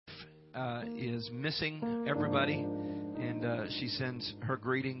is missing everybody, and she sends her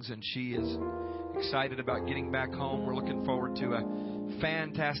greetings, and she is excited about getting back home. We're looking forward to a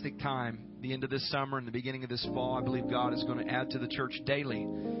fantastic time, the end of this summer and the beginning of this fall. I believe God is going to add to the church daily,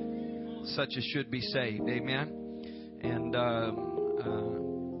 such as should be saved. Amen. And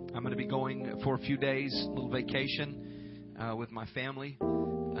I'm going to be going for a few days, a little vacation with my family.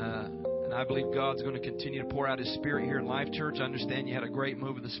 And I believe God's going to continue to pour out His Spirit here in Life Church. I understand you had a great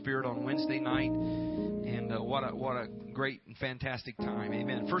move of the Spirit on Wednesday night. And what a great and fantastic time.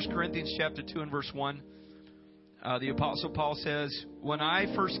 Amen. 1 Corinthians chapter 2 and verse 1. The Apostle Paul says, "When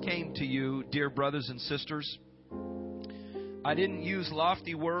I first came to you, dear brothers and sisters, I didn't use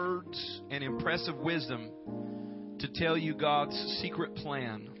lofty words and impressive wisdom to tell you God's secret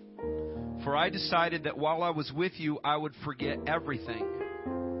plan. For I decided that while I was with you, I would forget everything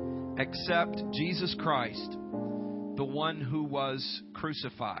except Jesus Christ, the one who was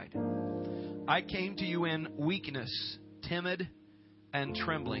crucified. I came to you in weakness, timid, and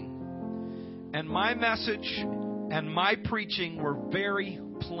trembling. And my message and my preaching were very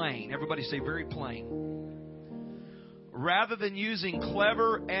plain." Everybody say very plain. "Rather than using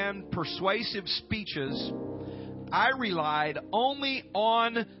clever and persuasive speeches, I relied only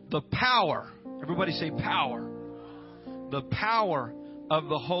on the power." Everybody say power. "The power of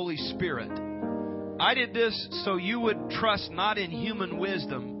the Holy Spirit. I did this so you would trust not in human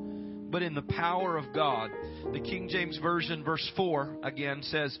wisdom, but in the power of God." The King James Version, verse 4, again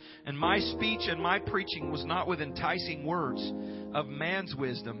says, "And my speech and my preaching was not with enticing words of man's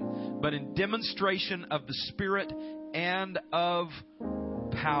wisdom, but in demonstration of the Spirit and of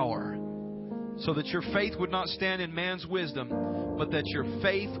power, so that your faith would not stand in man's wisdom, but that your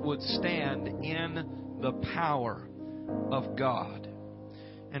faith would stand in the power of God."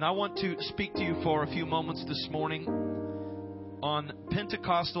 And I want to speak to you for a few moments this morning on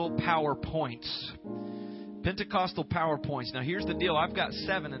Pentecostal PowerPoints. Pentecostal PowerPoints. Now here's the deal. I've got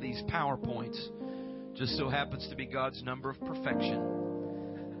 7 of these PowerPoints. Just so happens to be God's number of perfection.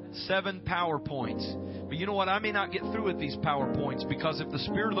 7 PowerPoints. But you know what? I may not get through with these PowerPoints, because if the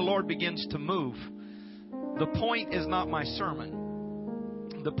Spirit of the Lord begins to move, the point is not my sermon.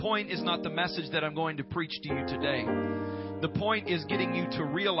 The point is not the message that I'm going to preach to you today. The point is getting you to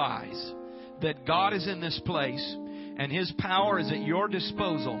realize that God is in this place and His power is at your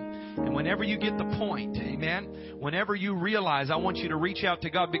disposal. And whenever you get the point, amen, whenever you realize, I want you to reach out to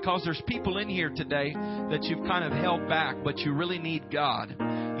God, because there's people in here today that you've kind of held back, but you really need God.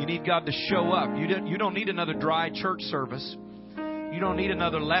 You need God to show up. You don't need another dry church service. You don't need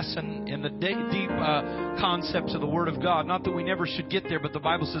another lesson in the deep concepts of the Word of God. Not that we never should get there, but the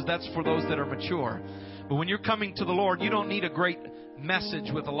Bible says that's for those that are mature. But when you're coming to the Lord, you don't need a great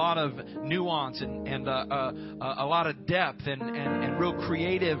message with a lot of nuance and a lot of depth and real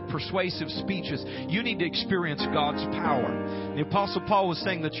creative, persuasive speeches. You need to experience God's power. The Apostle Paul was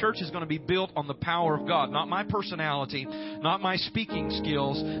saying the church is going to be built on the power of God. Not my personality, not my speaking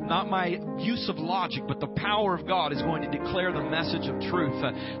skills, not my use of logic, but the power of God is going to declare the message of truth.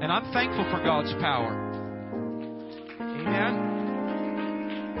 And I'm thankful for God's power. Amen.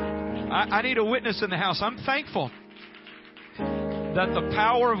 I need a witness in the house. I'm thankful that the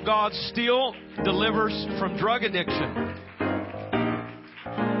power of God still delivers from drug addiction.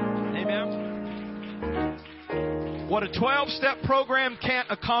 Amen. What a 12-step program can't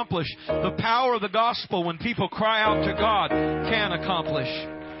accomplish, the power of the gospel when people cry out to God can accomplish.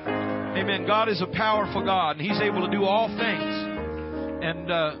 Amen. God is a powerful God, and He's able to do all things. And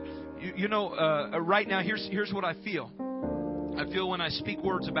right now, here's what I feel. I feel when I speak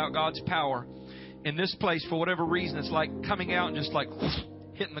words about God's power in this place, for whatever reason, it's like coming out and just like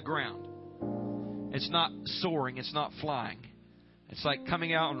hitting the ground. It's not soaring. It's not flying. It's like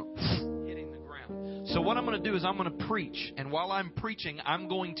coming out and hitting the ground. So what I'm going to do is I'm going to preach. And while I'm preaching, I'm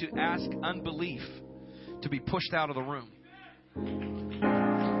going to ask unbelief to be pushed out of the room.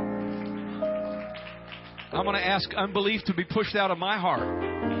 I'm going to ask unbelief to be pushed out of my heart.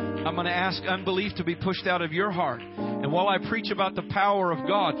 I'm going to ask unbelief to be pushed out of your heart. And while I preach about the power of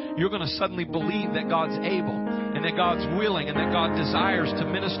God, you're going to suddenly believe that God's able and that God's willing and that God desires to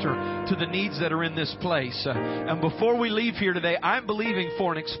minister to the needs that are in this place. And before we leave here today, I'm believing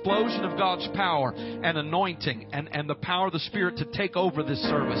for an explosion of God's power and anointing and the power of the Spirit to take over this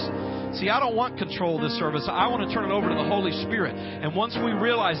service. See, I don't want control of this service. I want to turn it over to the Holy Spirit. And once we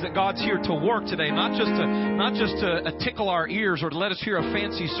realize that God's here to work today, not just to tickle our ears or to let us hear a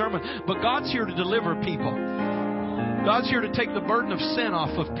fancy sermon, but God's here to deliver people. God's here to take the burden of sin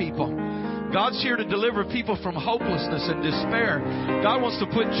off of people. God's here to deliver people from hopelessness and despair. God wants to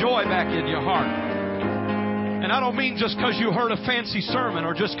put joy back in your heart. And I don't mean just because you heard a fancy sermon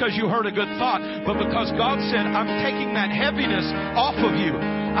or just because you heard a good thought, but because God said, I'm taking that heaviness off of you.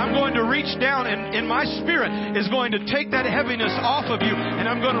 I'm going to reach down and in my spirit is going to take that heaviness off of you, and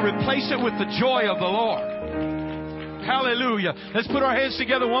I'm going to replace it with the joy of the Lord. Hallelujah. Let's put our hands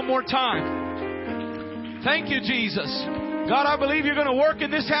together one more time. Thank you, Jesus. God, I believe you're going to work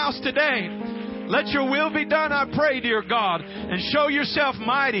in this house today. Let your will be done, I pray, dear God, and show yourself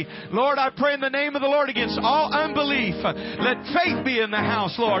mighty. Lord, I pray in the name of the Lord against all unbelief. Let faith be in the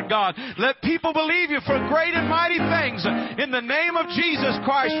house, Lord God. Let people believe you for great and mighty things. In the name of Jesus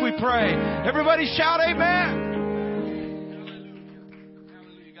Christ we pray. Everybody shout amen.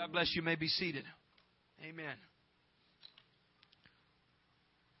 Hallelujah. God bless you. You may be seated. Amen.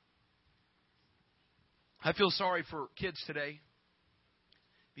 I feel sorry for kids today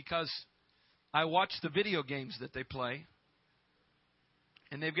because I watch the video games that they play,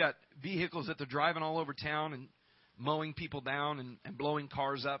 and they've got vehicles that they're driving all over town and mowing people down and blowing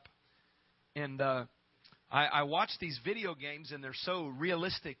cars up. And I watch these video games, and they're so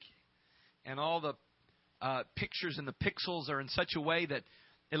realistic, and all the pictures and the pixels are in such a way that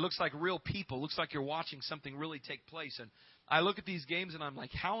it looks like real people. It looks like you're watching something really take place. And I look at these games, and I'm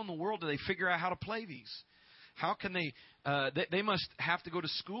like, how in the world do they figure out how to play these? How can they must have to go to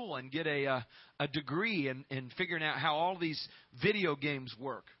school and get a degree in figuring out how all these video games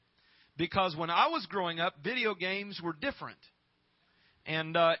work. Because when I was growing up, video games were different.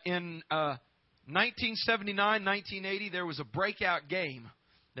 And in 1979, 1980, there was a breakout game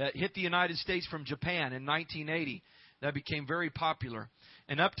that hit the United States from Japan in 1980 that became very popular.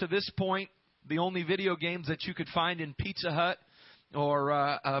 And up to this point, the only video games that you could find in Pizza Hut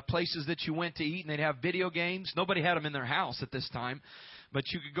or places that you went to eat, and they'd have video games. Nobody had them in their house at this time, but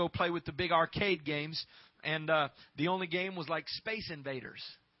you could go play with the big arcade games, and the only game was like Space Invaders.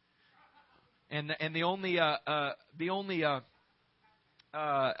 And the only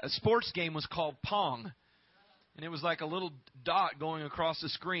sports game was called Pong, and it was like a little dot going across the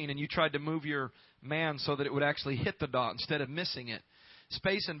screen, and you tried to move your man so that it would actually hit the dot instead of missing it.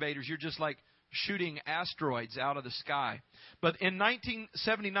 Space Invaders, you're just like shooting asteroids out of the sky. But in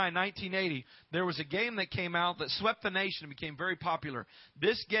 1979, 1980, there was a game that came out that swept the nation and became very popular.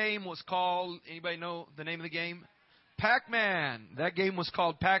 This game was called, anybody know the name of the game? Pac-Man. That game was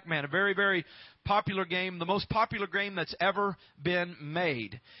called Pac-Man. A very, very popular game. The most popular game that's ever been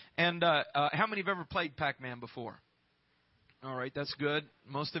made. And how many have ever played Pac-Man before? All right, that's good.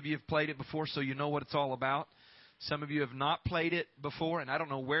 Most of you have played it before, so you know what it's all about. Some of you have not played it before, and I don't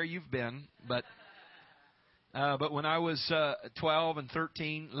know where you've been, but when I was 12 and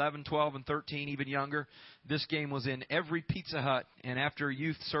 13, 11, 12 and 13, even younger, this game was in every Pizza Hut, and after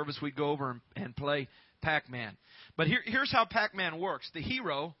youth service, we'd go over and play Pac-Man. But here's how Pac-Man works. The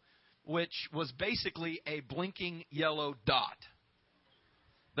hero, which was basically a blinking yellow dot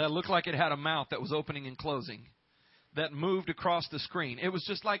that looked like it had a mouth that was opening and closing, that moved across the screen. It was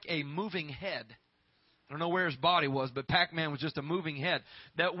just like a moving head. I don't know where his body was, but Pac-Man was just a moving head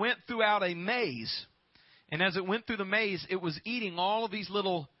that went throughout a maze. And as it went through the maze, it was eating all of these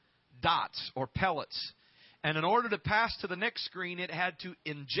little dots or pellets. And in order to pass to the next screen, it had to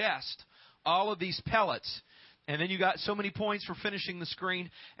ingest all of these pellets. And then you got so many points for finishing the screen,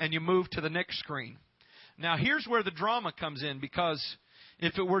 and you move to the next screen. Now, here's where the drama comes in, because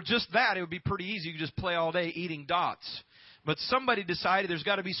if it were just that, it would be pretty easy. You could just play all day eating dots. But somebody decided there's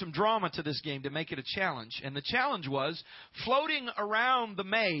got to be some drama to this game to make it a challenge. And the challenge was, floating around the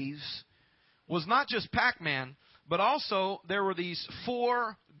maze was not just Pac-Man, but also there were these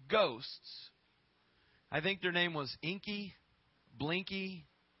 4 ghosts. I think their name was Inky, Blinky,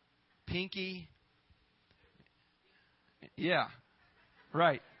 Pinky. Yeah,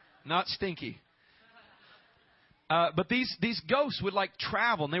 right. Not Stinky. But these ghosts would like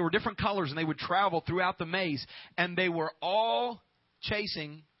travel, and they were different colors, and they would travel throughout the maze, and they were all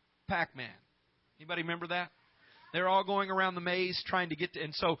chasing Pac-Man. Anybody remember that? They're all going around the maze trying to get to,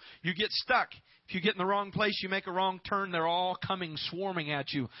 and so you get stuck. If you get in the wrong place, you make a wrong turn, they're all coming swarming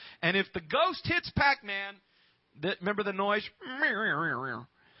at you. And if the ghost hits Pac-Man, remember the noise?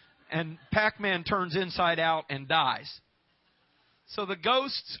 And Pac-Man turns inside out and dies. So the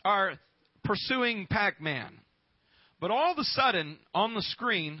ghosts are pursuing Pac-Man. But all of a sudden, on the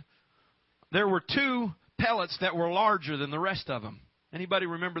screen, there were 2 pellets that were larger than the rest of them. Anybody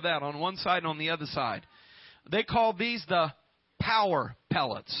remember that? On one side and on the other side. They called these the power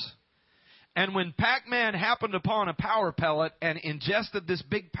pellets. And when Pac-Man happened upon a power pellet and ingested this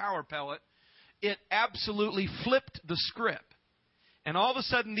big power pellet, it absolutely flipped the script. And all of a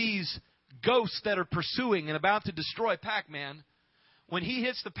sudden, these ghosts that are pursuing and about to destroy Pac-Man, when he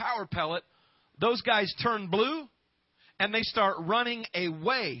hits the power pellet, those guys turn blue and they start running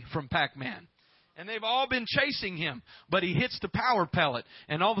away from Pac-Man. And they've all been chasing him, but he hits the power pellet.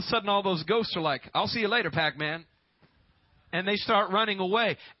 And all of a sudden, all those ghosts are like, I'll see you later, Pac-Man. And they start running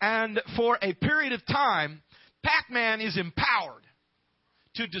away. And for a period of time, Pac-Man is empowered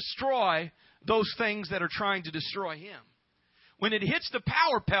to destroy those things that are trying to destroy him. When it hits the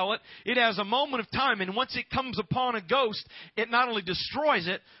power pellet, it has a moment of time. And once it comes upon a ghost, it not only destroys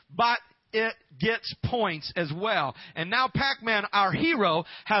it, but it gets points as well. And now Pac-Man, our hero,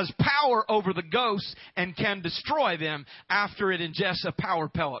 has power over the ghosts and can destroy them after it ingests a power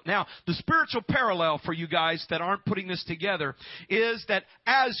pellet. Now, the spiritual parallel for you guys that aren't putting this together is that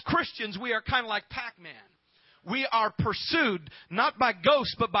as Christians, we are kind of like Pac-Man. We are pursued not by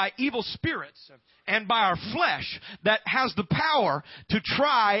ghosts, but by evil spirits and by our flesh that has the power to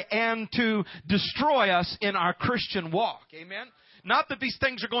try and to destroy us in our Christian walk. Amen? Not that these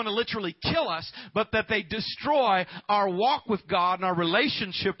things are going to literally kill us, but that they destroy our walk with God and our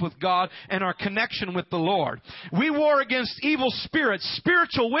relationship with God and our connection with the Lord. We war against evil spirits,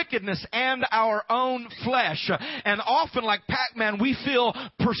 spiritual wickedness, and our own flesh. And often, like Pac-Man, we feel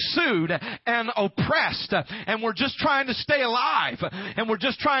pursued and oppressed. And we're just trying to stay alive. And we're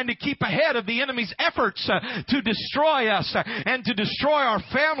just trying to keep ahead of the enemy's efforts to destroy us and to destroy our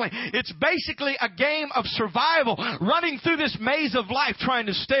family. It's basically a game of survival, running through this maze of life trying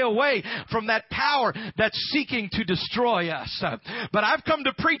to stay away from that power that's seeking to destroy us. But I've come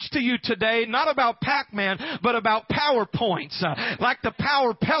to preach to you today not about Pac-Man, but about PowerPoints, like the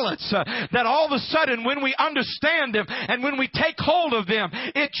power pellets, that all of a sudden when we understand them and when we take hold of them,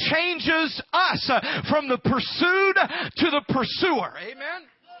 it changes us from the pursued to the pursuer. Amen?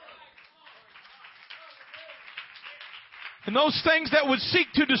 And those things that would seek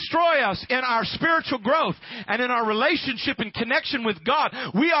to destroy us in our spiritual growth and in our relationship and connection with God,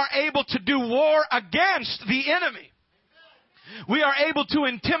 we are able to do war against the enemy. We are able to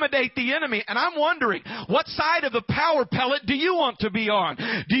intimidate the enemy. And I'm wondering, what side of the power pellet do you want to be on?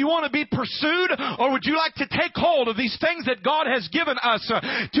 Do you want to be pursued, or would you like to take hold of these things that God has given us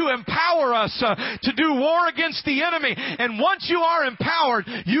to empower us to do war against the enemy? And once you are empowered,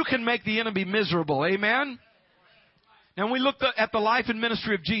 you can make the enemy miserable. Amen? Now, when we look at the life and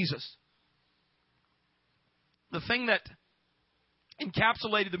ministry of Jesus, the thing that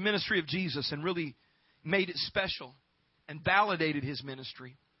encapsulated the ministry of Jesus and really made it special and validated his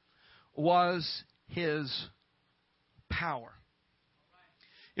ministry was his power.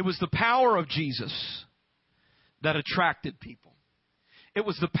 It was the power of Jesus that attracted people. It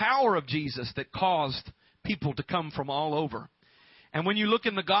was the power of Jesus that caused people to come from all over. And when you look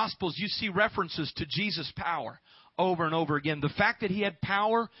in the Gospels, you see references to Jesus' power over and over again. The fact that he had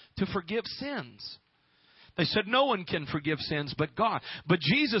power to forgive sins. They said no one can forgive sins but God. But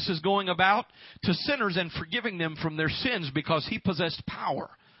Jesus is going about to sinners and forgiving them from their sins because he possessed power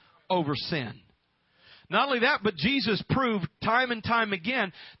over sin. Not only that, but Jesus proved time and time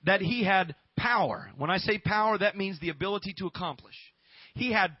again that he had power. When I say power, that means the ability to accomplish.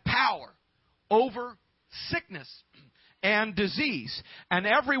 He had power over sickness and disease. And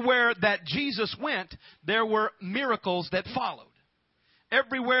everywhere that Jesus went, there were miracles that followed.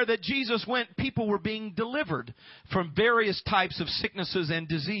 Everywhere that Jesus went, people were being delivered from various types of sicknesses and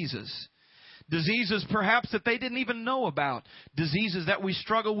diseases. Diseases perhaps that they didn't even know about. Diseases that we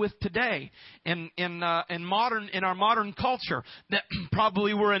struggle with today in our modern culture that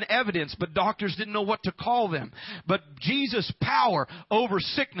probably were in evidence, but doctors didn't know what to call them. But Jesus' power over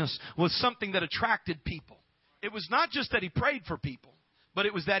sickness was something that attracted people. It was not just that he prayed for people, but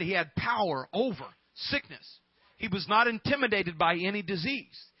it was that he had power over sickness. He was not intimidated by any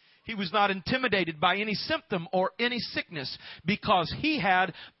disease. He was not intimidated by any symptom or any sickness because he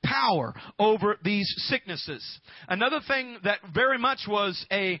had power over these sicknesses. Another thing that very much was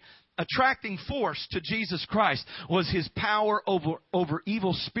a attracting force to Jesus Christ was his power over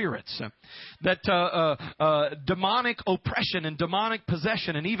evil spirits. That demonic oppression and demonic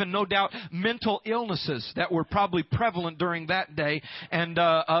possession and even no doubt mental illnesses that were probably prevalent during that day and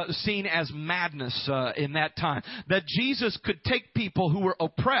seen as madness in that time. That Jesus could take people who were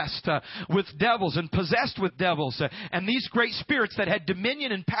oppressed with devils and possessed with devils and these great spirits that had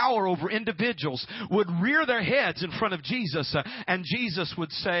dominion and power over individuals would rear their heads in front of Jesus and Jesus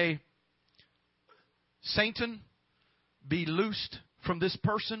would say, Satan, be loosed from this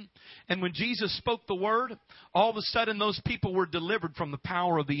person. And when Jesus spoke the word, all of a sudden those people were delivered from the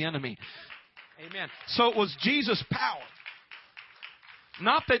power of the enemy. Amen. So it was Jesus' power.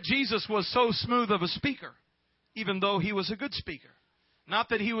 Not that Jesus was so smooth of a speaker, even though he was a good speaker. Not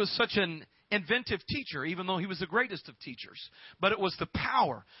that he was such an inventive teacher, even though he was the greatest of teachers. But it was the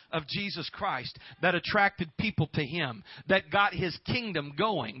power of Jesus Christ that attracted people to him, that got his kingdom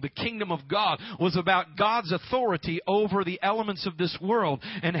going. The kingdom of God was about God's authority over the elements of this world,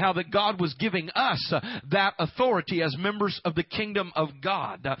 and how that God was giving us that authority as members of the kingdom of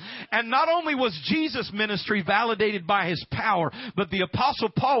God. And not only was Jesus' ministry validated by his power, but the Apostle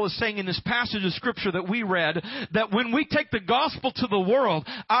Paul is saying in this passage of Scripture that we read, that when we take the gospel to the world,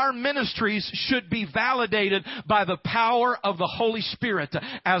 our ministries should be validated by the power of the Holy Spirit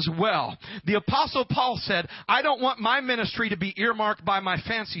as well. The Apostle Paul said, I don't want my ministry to be earmarked by my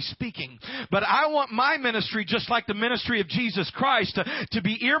fancy speaking, but I want my ministry, just like the ministry of Jesus Christ, to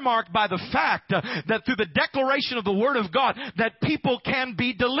be earmarked by the fact that through the declaration of the Word of God, that people can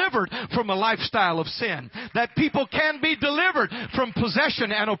be delivered from a lifestyle of sin, that people can be delivered from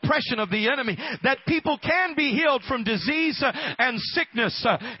possession and oppression of the enemy, that people can be healed from disease and sickness.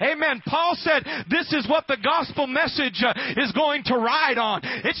 Amen. Paul said, this is what the gospel message is going to ride on.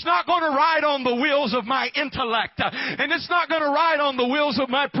 It's not going to ride on the wheels of my intellect, and it's not going to ride on the wheels of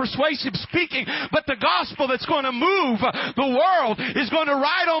my persuasive speaking, but the gospel that's going to move the world is going to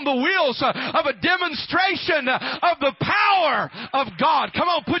ride on the wheels of a demonstration of the power of God. Come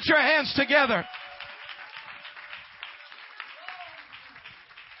on, put your hands together.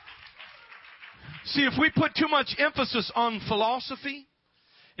 See, if we put too much emphasis on philosophy,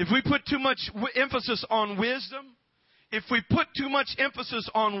 if we put too much emphasis on wisdom, if we put too much emphasis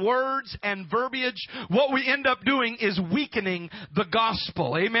on words and verbiage, what we end up doing is weakening the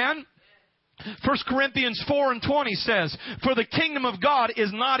gospel. Amen? 1 Corinthians 4:20 says, for the kingdom of God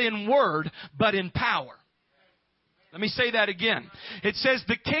is not in word, but in power. Let me say that again. It says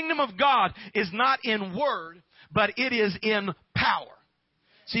the kingdom of God is not in word, but it is in power.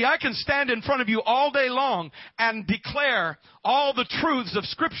 See, I can stand in front of you all day long and declare all the truths of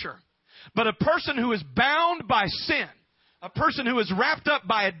Scripture. But a person who is bound by sin, a person who is wrapped up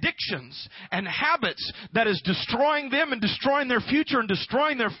by addictions and habits that is destroying them and destroying their future and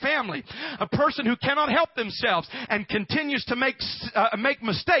destroying their family, a person who cannot help themselves and continues to make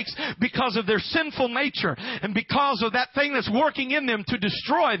mistakes because of their sinful nature and because of that thing that's working in them to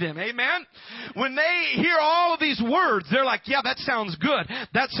destroy them. Amen? When they hear all of these words, they're like, yeah, that sounds good.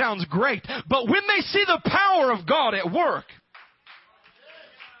 That sounds great. But when they see the power of God at work,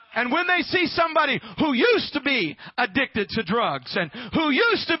 and when they see somebody who used to be addicted to drugs and who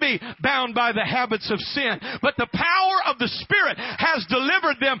used to be bound by the habits of sin, but the power of the Spirit has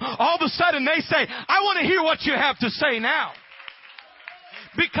delivered them, all of a sudden they say, I want to hear what you have to say now.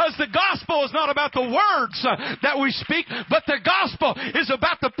 Because the gospel is not about the words that we speak, but the gospel is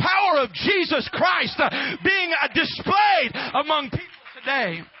about the power of Jesus Christ being displayed among people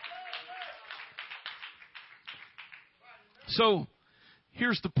today. So,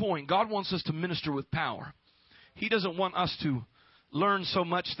 here's the point. God wants us to minister with power. He doesn't want us to learn so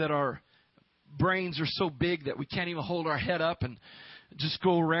much that our brains are so big that we can't even hold our head up and just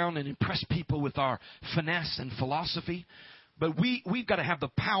go around and impress people with our finesse and philosophy. But we've got to have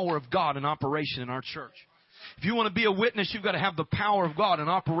the power of God in operation in our church. If you want to be a witness, you've got to have the power of God in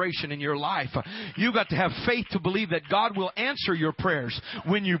operation in your life. You've got to have faith to believe that God will answer your prayers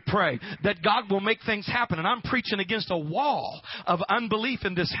when you pray, that God will make things happen. And I'm preaching against a wall of unbelief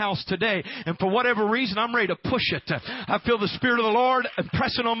in this house today. And for whatever reason, I'm ready to push it. I feel the Spirit of the Lord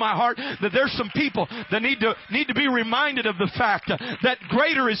impressing on my heart that there's some people that need to be reminded of the fact that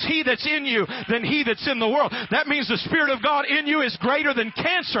greater is He that's in you than he that's in the world. That means the Spirit of God in you is greater than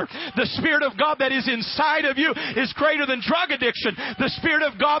cancer. The Spirit of God that is inside of you is greater than drug addiction. The Spirit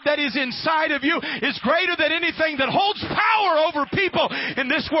of God that is inside of you is greater than anything that holds power over people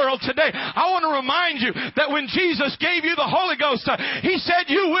in this world today. I want to remind you that when Jesus gave you the Holy Ghost, He said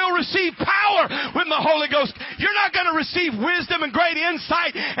you will receive power when the Holy Ghost. You're not going to receive wisdom and great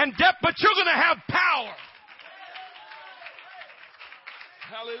insight and depth, but you're going to have power.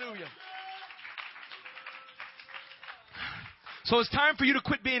 Hallelujah. So it's time for you to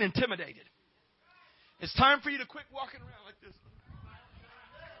quit being intimidated. It's time for you to quit walking around like this.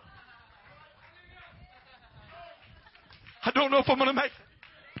 I don't know if I'm going to make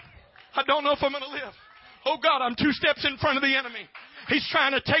it. I don't know if I'm going to live. Oh God, I'm 2 steps in front of the enemy. He's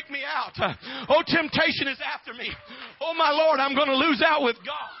trying to take me out. Oh, temptation is after me. Oh my Lord, I'm going to lose out with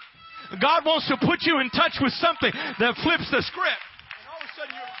God. God wants to put you in touch with something that flips the script. And all of a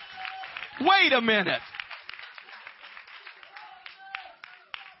sudden you're like, wait a minute.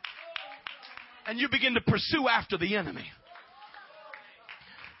 And you begin to pursue after the enemy.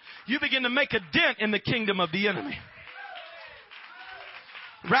 You begin to make a dent in the kingdom of the enemy.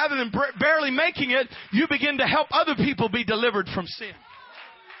 Rather than barely making it, you begin to help other people be delivered from sin.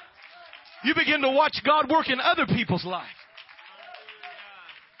 You begin to watch God work in other people's life.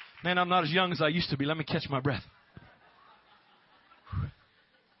 Man, I'm not as young as I used to be. Let me catch my breath.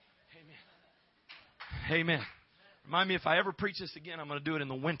 Amen. Amen. Remind me, if I ever preach this again, I'm going to do it in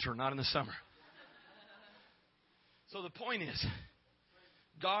the winter, not in the summer. So the point is,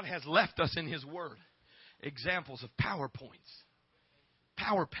 God has left us in His Word examples of power points,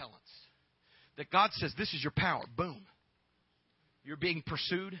 power pellets, that God says, this is your power. Boom. You're being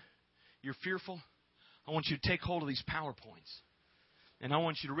pursued. You're fearful. I want you to take hold of these power points. And I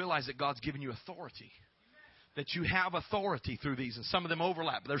want you to realize that God's given you authority. That you have authority through these. And some of them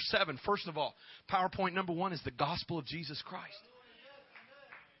overlap. There's 7. First of all, PowerPoint number 1 is the gospel of Jesus Christ.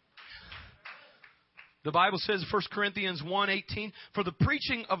 The Bible says in 1 Corinthians 1:18, for the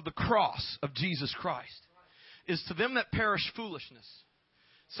preaching of the cross of Jesus Christ is to them that perish foolishness.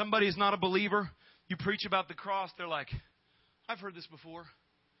 Somebody is not a believer. You preach about the cross. They're like, I've heard this before.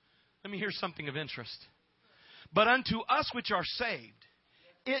 Let me hear something of interest. But unto us which are saved,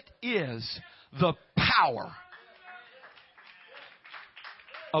 it is the power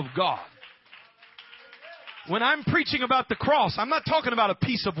of God. When I'm preaching about the cross, I'm not talking about a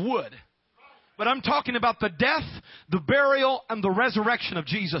piece of wood, but I'm talking about the death, the burial, and the resurrection of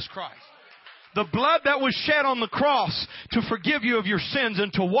Jesus Christ. The blood that was shed on the cross to forgive you of your sins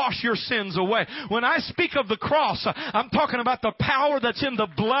and to wash your sins away. When I speak of the cross, I'm talking about the power that's in the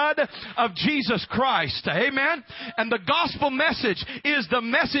blood of Jesus Christ. Amen? And the gospel message is the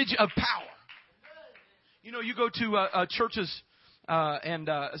message of power. You know, you go to churches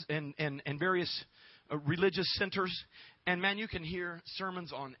and various religious centers, and man, you can hear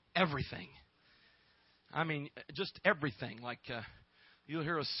sermons on everything. I mean, just everything. Like you'll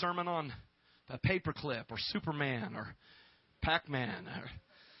hear a sermon on a paperclip or Superman or Pac-Man.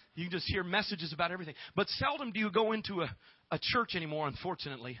 You just hear messages about everything. But seldom do you go into a church anymore,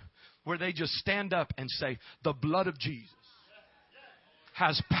 unfortunately, where they just stand up and say, the blood of Jesus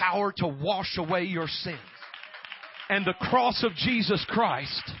has power to wash away your sins. And the cross of Jesus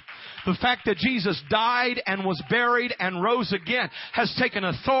Christ, the fact that Jesus died and was buried and rose again, has taken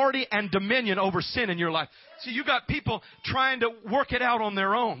authority and dominion over sin in your life. See, you got people trying to work it out on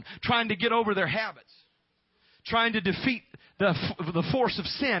their own, trying to get over their habits, trying to defeat the force of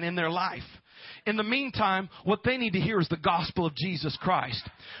sin in their life. In the meantime, what they need to hear is the gospel of Jesus Christ,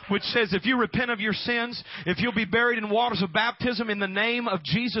 which says if you repent of your sins, if you'll be buried in waters of baptism in the name of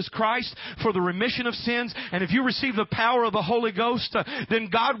Jesus Christ for the remission of sins, and if you receive the power of the Holy Ghost, then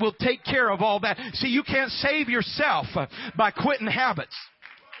God will take care of all that. See, you can't save yourself by quitting habits.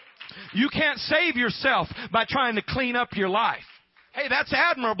 You can't save yourself by trying to clean up your life. Hey, that's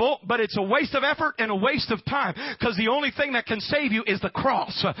admirable, but it's a waste of effort and a waste of time, because the only thing that can save you is the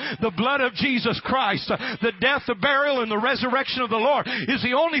cross. The blood of Jesus Christ, the death, the burial, and the resurrection of the Lord is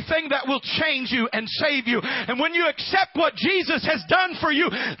the only thing that will change you and save you. And when you accept what Jesus has done for you,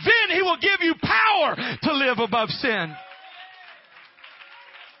 then He will give you power to live above sin.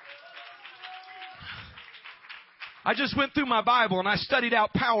 I just went through my Bible and I studied out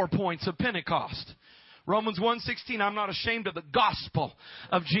PowerPoints of Pentecost. Romans 1:16, I'm not ashamed of the gospel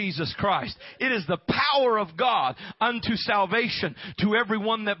of Jesus Christ. It is the power of God unto salvation to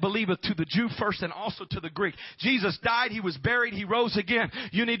everyone that believeth, to the Jew first and also to the Greek. Jesus died, He was buried, He rose again.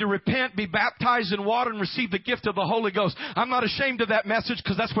 You need to repent, be baptized in water, and receive the gift of the Holy Ghost. I'm not ashamed of that message,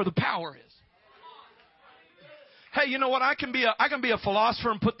 because that's where the power is. Hey, you know what? I can be a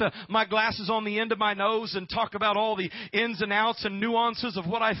philosopher and put my glasses on the end of my nose and talk about all the ins and outs and nuances of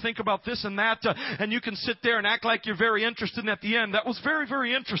what I think about this and that. And you can sit there and act like you're very interested. And at the end, that was very,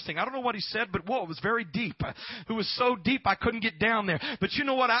 very interesting. I don't know what he said, but whoa, it was very deep. It was so deep I couldn't get down there. But you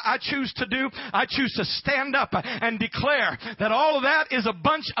know what I choose to do? I choose to stand up and declare that all of that is a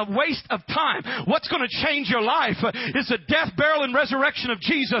bunch of waste of time. What's going to change your life is the death, burial, and resurrection of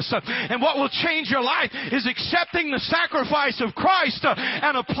Jesus. And what will change your life is accepting the sacrifice of Christ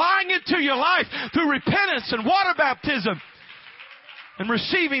and applying it to your life through repentance and water baptism and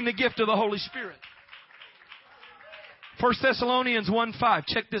receiving the gift of the Holy Spirit. 1 Thessalonians 1:5.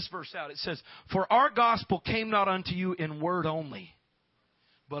 Check this verse out. It says, for our gospel came not unto you in word only,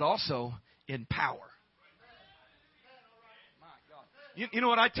 but also in power. My God. You know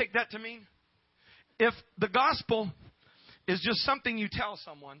what I take that to mean? If the gospel is just something you tell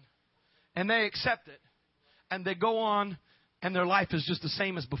someone and they accept it, and they go on and their life is just the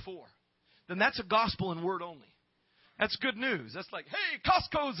same as before, then that's a gospel in word only. That's good news. That's like, hey,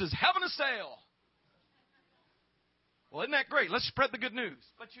 Costco's is having a sale. Well, isn't that great? Let's spread the good news.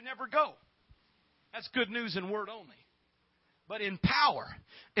 But you never go. That's good news in word only. But in power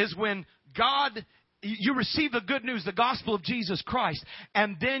is when God You receive the good news, the gospel of Jesus Christ,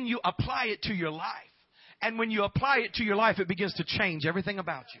 and then you apply it to your life. And when you apply it to your life, it begins to change everything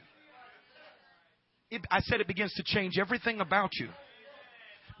about you. I said it begins to change everything about you.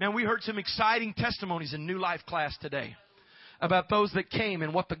 Now, we heard some exciting testimonies in New Life class today about those that came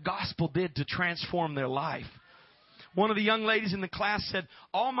and what the gospel did to transform their life. One of the young ladies in the class said,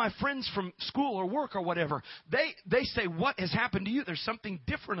 all my friends from school or work or whatever, they say, what has happened to you? There's something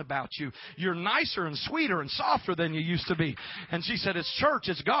different about you. You're nicer and sweeter and softer than you used to be. And she said, it's church,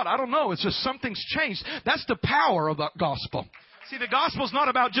 it's God. I don't know. It's just something's changed. That's the power of the gospel. See, the gospel's not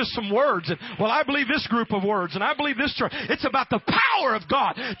about just some words. And, well, I believe this group of words and I believe this church. It's about the power of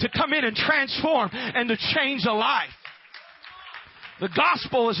God to come in and transform and to change a life. The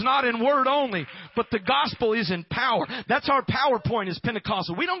gospel is not in word only, but the gospel is in power. That's our PowerPoint is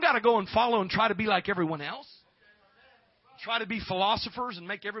Pentecostal. We don't got to go and follow and try to be like everyone else. Try to be philosophers and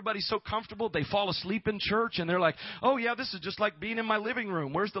make everybody so comfortable they fall asleep in church and they're like, oh yeah, this is just like being in my living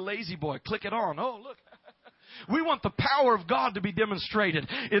room. Where's the lazy boy? Click it on. Oh, look. We want the power of God to be demonstrated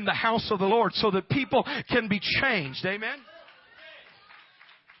in the house of the Lord so that people can be changed. Amen?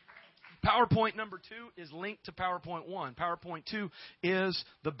 PowerPoint number 2 is linked to PowerPoint 1. PowerPoint 2 is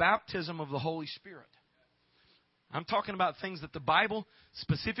the baptism of the Holy Spirit. I'm talking about things that the Bible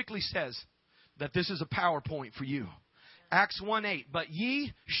specifically says that this is a PowerPoint for you. Acts 1:8, but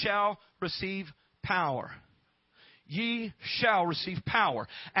ye shall receive power. Ye shall receive power.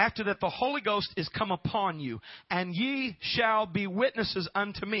 After that the Holy Ghost is come upon you. And ye shall be witnesses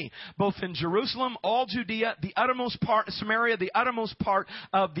unto me. Both in Jerusalem, all Judea, the uttermost part, Samaria, the uttermost part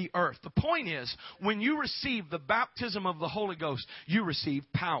of the earth. The point is, when you receive the baptism of the Holy Ghost, you receive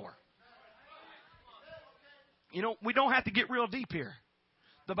power. You know, we don't have to get real deep here.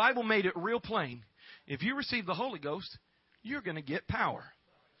 The Bible made it real plain. If you receive the Holy Ghost, you're going to get power.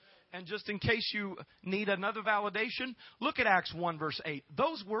 And just in case you need another validation, look at Acts 1 verse 8.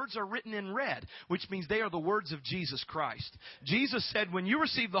 Those words are written in red, which means they are the words of Jesus Christ. Jesus said, when you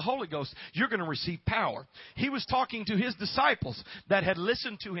receive the Holy Ghost, you're going to receive power. He was talking to His disciples that had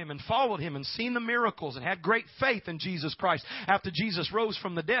listened to Him and followed Him and seen the miracles and had great faith in Jesus Christ after Jesus rose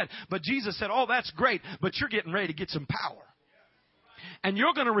from the dead. But Jesus said, oh, that's great, but you're getting ready to get some power. And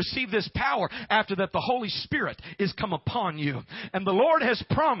you're going to receive this power after that the Holy Spirit is come upon you. And the Lord has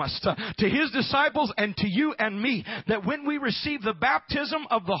promised to His disciples and to you and me that when we receive the baptism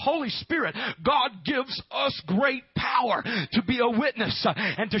of the Holy Spirit, God gives us great power to be a witness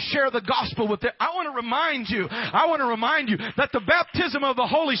and to share the gospel with them. I want to remind you that the baptism of the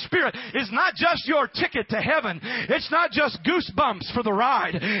Holy Spirit is not just your ticket to heaven. It's not just goosebumps for the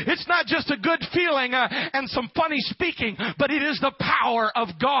ride. It's not just a good feeling and some funny speaking, but it is the power of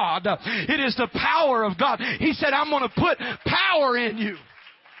God. It is the power of God. He said, I'm going to put power in you.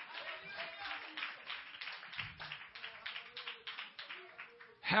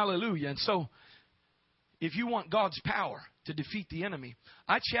 Hallelujah. And so, if you want God's power to defeat the enemy,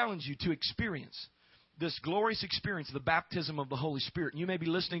 I challenge you to experience this glorious experience of the baptism of the Holy Spirit. And you may be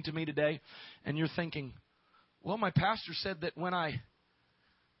listening to me today and you're thinking, well, my pastor said that when I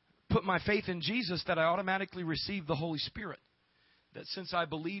put my faith in Jesus that I automatically receive the Holy Spirit. That since I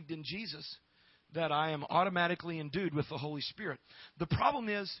believed in Jesus, that I am automatically endued with the Holy Spirit. The problem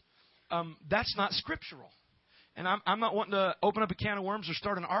is, that's not scriptural. And I'm not wanting to open up a can of worms or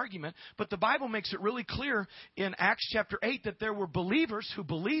start an argument, but the Bible makes it really clear in Acts chapter 8 that there were believers who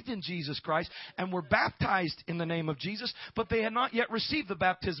believed in Jesus Christ and were baptized in the name of Jesus, but they had not yet received the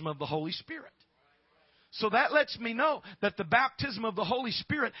baptism of the Holy Spirit. So that lets me know that the baptism of the Holy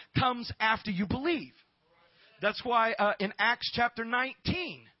Spirit comes after you believe. That's why in Acts chapter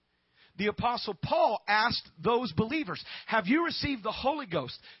 19, the Apostle Paul asked those believers, have you received the Holy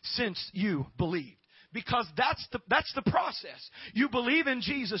Ghost since you believed? Because that's the process. You believe in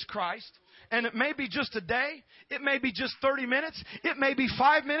Jesus Christ, and it may be just a day, it may be just 30 minutes, it may be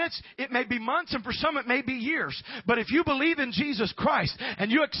 5 minutes, it may be months, and for some it may be years. But if you believe in Jesus Christ and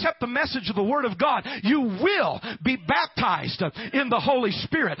you accept the message of the Word of God, you will be baptized in the Holy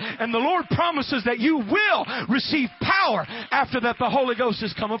Spirit. And the Lord promises that you will receive power after that the Holy Ghost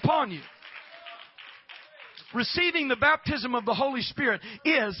has come upon you. Receiving the baptism of the Holy Spirit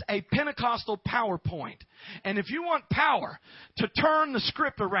is a Pentecostal PowerPoint. And if you want power to turn the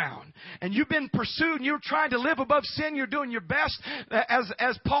script around, and you've been pursued and you're trying to live above sin, you're doing your best,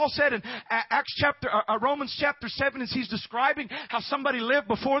 as Paul said in Romans chapter 7, as he's describing how somebody lived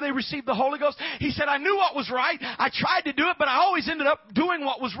before they received the Holy Ghost, he said, I knew what was right, I tried to do it, but I always ended up doing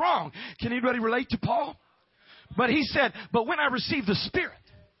what was wrong. Can anybody relate to Paul? But he said, but when I received the Spirit,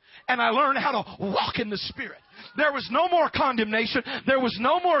 and I learned how to walk in the Spirit, There was no more condemnation. There was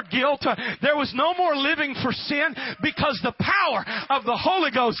no more guilt. There was no more living for sin, because the power of the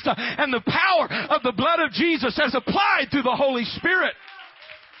Holy Ghost and the power of the blood of Jesus as applied through the Holy Spirit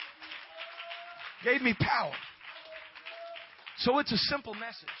gave me power. So it's a simple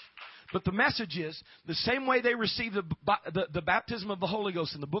message. But the message is, the same way they received the baptism of the Holy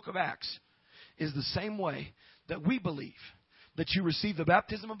Ghost in the book of Acts is the same way that we believe that you receive the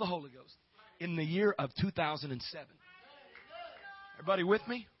baptism of the Holy Ghost in the year of 2007. Everybody with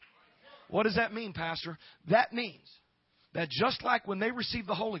me? What does that mean, Pastor? That means that just like when they received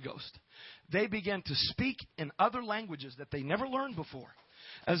the Holy Ghost, they began to speak in other languages that they never learned before,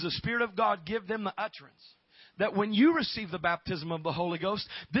 as the Spirit of God give them the utterance. That when you receive the baptism of the Holy Ghost,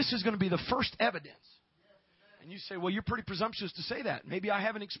 this is going to be the first evidence. And you say, well, you're pretty presumptuous to say that. Maybe I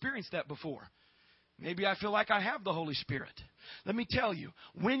haven't experienced that before. Maybe I feel like I have the Holy Spirit. Let me tell you,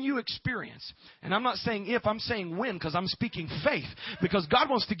 when you experience, and I'm not saying if, I'm saying when, because I'm speaking faith, because God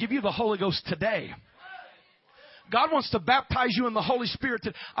wants to give you the Holy Ghost today. God wants to baptize you in the Holy Spirit.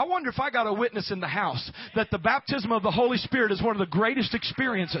 I wonder if I got a witness in the house that the baptism of the Holy Spirit is one of the greatest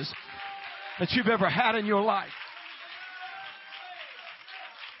experiences that you've ever had in your life.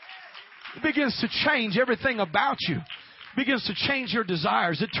 It begins to change everything about you. It begins to change your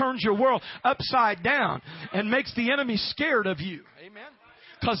desires. It turns your world upside down and makes the enemy scared of you. Amen.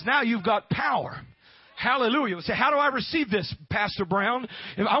 Because now you've got power. Hallelujah. You say, how do I receive this, Pastor Brown?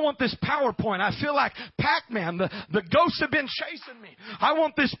 If I want this PowerPoint. I feel like Pac-Man. The ghosts have been chasing me. I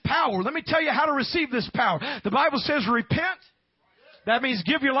want this power. Let me tell you how to receive this power. The Bible says repent. That means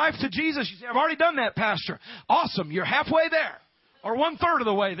give your life to Jesus. You say, I've already done that, Pastor. Awesome. You're halfway there. Or 1/3 of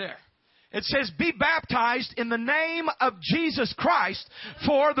the way there. It says, be baptized in the name of Jesus Christ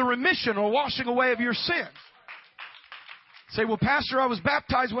for the remission or washing away of your sins. Say, well, Pastor, I was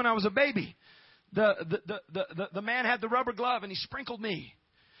baptized when I was a baby. The man had the rubber glove and he sprinkled me.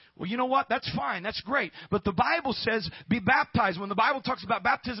 Well, you know what? That's fine. That's great. But the Bible says be baptized. When the Bible talks about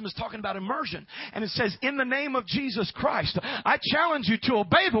baptism, it's talking about immersion. And it says in the name of Jesus Christ. I challenge you to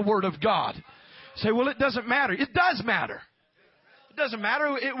obey the Word of God. Say, well, it doesn't matter. It does matter. It doesn't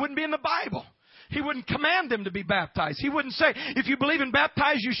matter. It wouldn't be in the Bible. He wouldn't command them to be baptized. He wouldn't say, if you believe in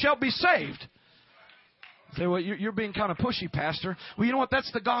baptized, you shall be saved. Say, well, you're being kind of pushy, Pastor. Well, you know what? That's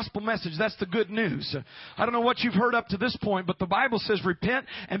the gospel message. That's the good news. I don't know what you've heard up to this point, but the Bible says repent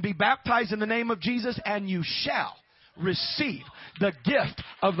and be baptized in the name of Jesus, and you shall receive the gift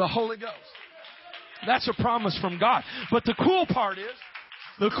of the Holy Ghost. That's a promise from God. But the cool part is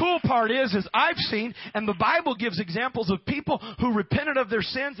I've seen, and the Bible gives examples of people who repented of their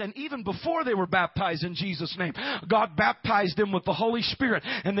sins, and even before they were baptized in Jesus' name, God baptized them with the Holy Spirit,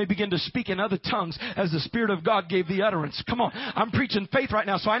 and they began to speak in other tongues as the Spirit of God gave the utterance. Come on, I'm preaching faith right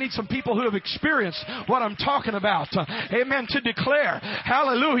now, so I need some people who have experienced what I'm talking about. Amen. To declare,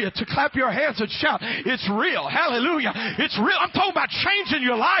 hallelujah, to clap your hands and shout, it's real. Hallelujah. It's real. I'm talking about changing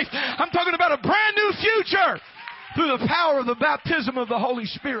your life. I'm talking about a brand new future. Through the power of the baptism of the Holy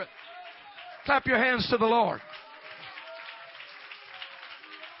Spirit. Clap your hands to the Lord.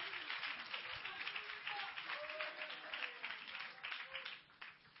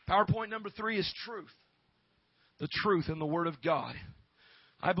 PowerPoint number 3 is truth. The truth in the Word of God.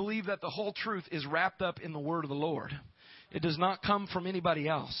 I believe that the whole truth is wrapped up in the Word of the Lord. It does not come from anybody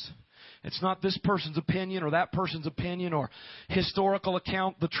else. It's not this person's opinion or that person's opinion or historical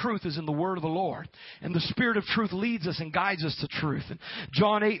account. The truth is in the Word of the Lord. And the Spirit of truth leads us and guides us to truth. And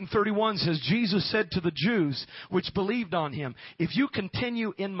John 8:31 says, Jesus said to the Jews which believed on Him, if you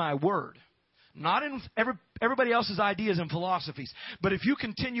continue in my Word, not in everybody else's ideas and philosophies, but if you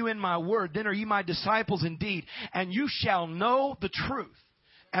continue in my Word, then are ye my disciples indeed, and you shall know the truth,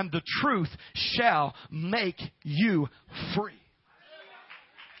 and the truth shall make you free.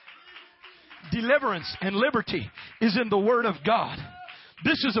 Deliverance and liberty is in the Word of God.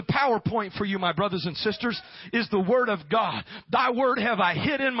 This is a PowerPoint for you, my brothers and sisters, is the Word of God. Thy Word have I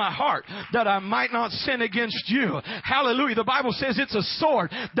hid in my heart that I might not sin against you. Hallelujah. The Bible says it's a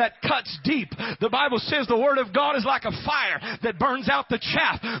sword that cuts deep. The Bible says the Word of God is like a fire that burns out the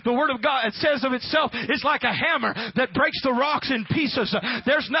chaff. The Word of God, it says of itself, it's like a hammer that breaks the rocks in pieces.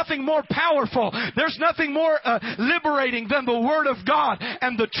 There's nothing more powerful. There's nothing more liberating than the Word of God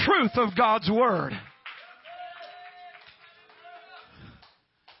and the truth of God's Word.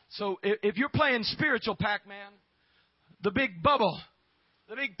 So if you're playing spiritual Pac-Man, the big bubble,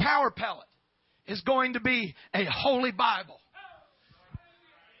 the big power pellet is going to be a holy Bible.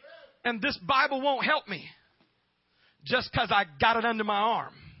 And this Bible won't help me just because I got it under my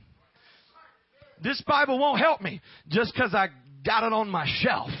arm. This Bible won't help me just because I got it on my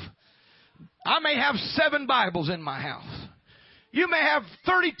shelf. I may have 7 Bibles in my house. You may have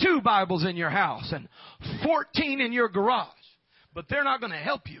 32 Bibles in your house and 14 in your garage. But they're not going to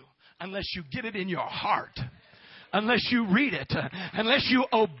help you unless you get it in your heart. Unless you read it, unless you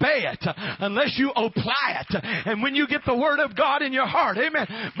obey it, unless you apply it. And when you get the Word of God in your heart, amen.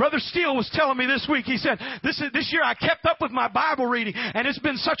 Brother Steele was telling me this week, he said, this year I kept up with my Bible reading, and it's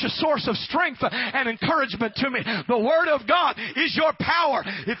been such a source of strength and encouragement to me. The Word of God is your power.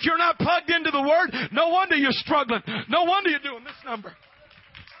 If you're not plugged into the Word, no wonder you're struggling. No wonder you're doing this number.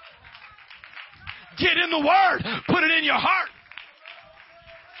 Get in the Word. Put it in your heart.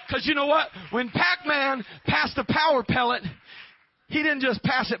 Because you know what? When Pac-Man passed the power pellet, he didn't just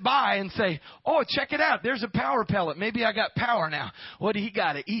pass it by and say, oh, check it out. There's a power pellet. Maybe I got power now. What he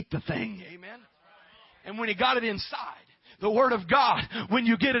got to eat the thing. Amen. And when he got it inside, the Word of God, when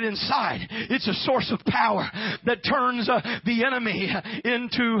you get it inside, it's a source of power that turns the enemy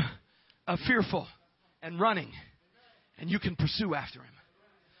into a fearful and running. And you can pursue after him.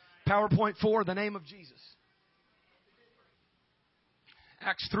 PowerPoint 4, the name of Jesus.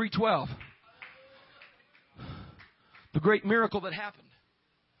 Acts 3:12. The great miracle that happened.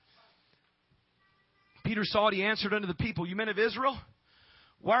 Peter saw it. He answered unto the people, you men of Israel,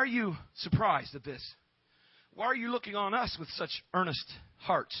 why are you surprised at this? Why are you looking on us with such earnest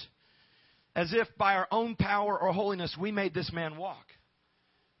hearts? As if by our own power or holiness we made this man walk.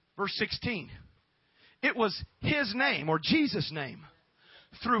 Verse 16. It was His name, or Jesus' name,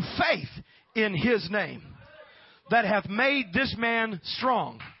 through faith in His name, that hath made this man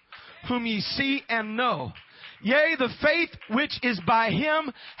strong, whom ye see and know. Yea, the faith which is by Him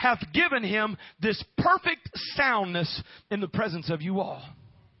hath given him this perfect soundness in the presence of you all.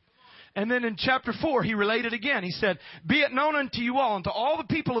 And then in chapter 4, he related again. He said, be it known unto you all, and to all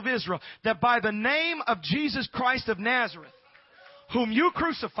the people of Israel, that by the name of Jesus Christ of Nazareth, whom you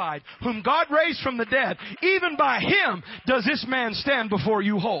crucified, whom God raised from the dead, even by Him does this man stand before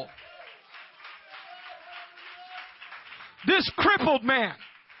you whole. This crippled man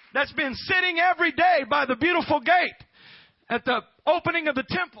that's been sitting every day by the beautiful gate at the opening of the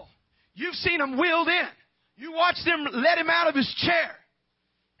temple. You've seen him wheeled in. You watched them let him out of his chair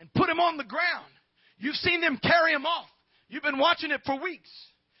and put him on the ground. You've seen them carry him off. You've been watching it for weeks.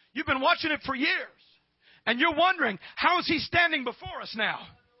 You've been watching it for years. And you're wondering, how is he standing before us now?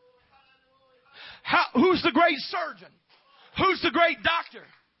 Who's the great surgeon? Who's the great doctor?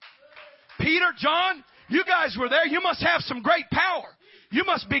 Peter, John? You guys were there. You must have some great power. You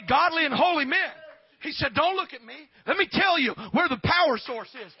must be godly and holy men. He said, don't look at me. Let me tell you where the power source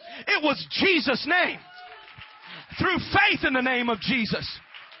is. It was Jesus' name. Through faith in the name of Jesus.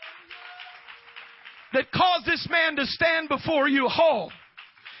 That caused this man to stand before you whole.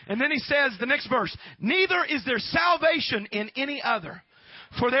 And then he says, the next verse, neither is there salvation in any other.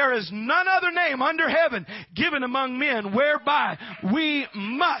 For there is none other name under heaven given among men whereby we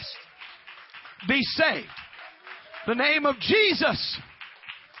must be saved. The name of Jesus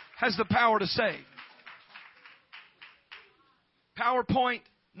has the power to save. PowerPoint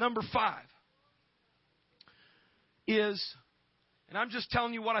number 5 is, and I'm just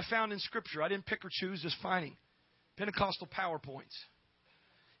telling you what I found in Scripture. I didn't pick or choose, just finding Pentecostal PowerPoints.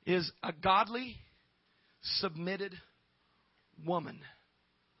 Is a godly, submitted woman.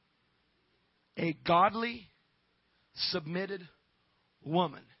 A godly, submitted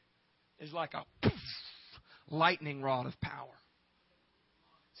woman is like a poof, lightning rod of power.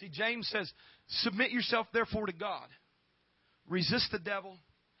 See, James says, submit yourself therefore to God. Resist the devil,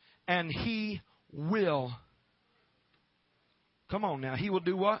 and he will. Come on now. He will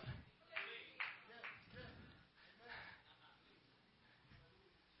do what?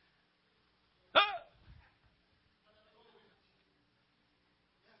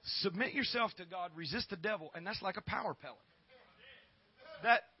 Submit yourself to God, resist the devil, and that's like a power pellet.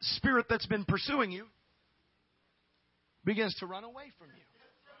 That spirit that's been pursuing you begins to run away from you.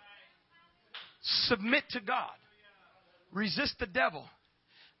 Submit to God. Resist the devil,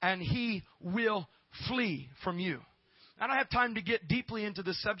 and he will flee from you. I don't have time to get deeply into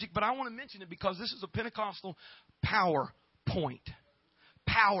this subject, but I want to mention it because this is a Pentecostal power point.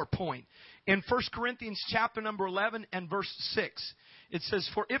 Power point. In 1 Corinthians chapter number 11 and verse 6, it says,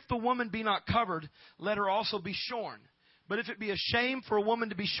 for if the woman be not covered, let her also be shorn. But if it be a shame for a woman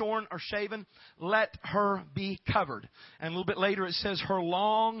to be shorn or shaven, let her be covered. And a little bit later it says, her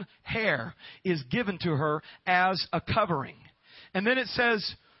long hair is given to her as a covering. And then it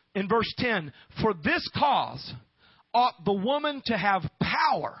says in verse 10, for this cause ought the woman to have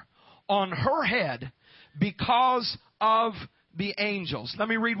power on her head because of the angels. Let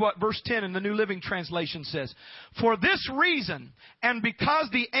me read what verse 10 in the New Living Translation says. For this reason, and because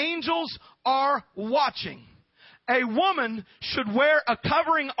the angels are watching, a woman should wear a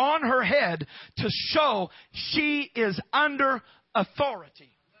covering on her head to show she is under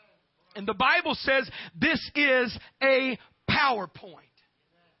authority. And the Bible says this is a PowerPoint.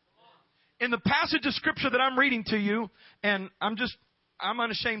 In the passage of Scripture that I'm reading to you, and I'm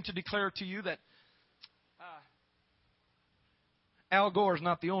unashamed to declare to you that Al Gore is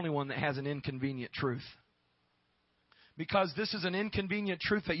not the only one that has an inconvenient truth. Because this is an inconvenient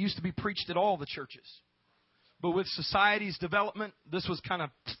truth that used to be preached at all the churches. But with society's development, this was kind of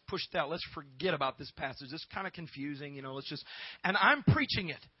pushed out. Let's forget about this passage. It's kind of confusing, and I'm preaching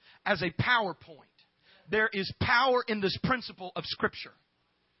it as a PowerPoint. There is power in this principle of Scripture.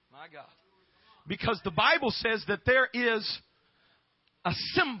 My God. Because the Bible says that there is a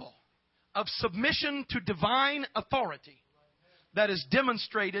symbol of submission to divine authority that is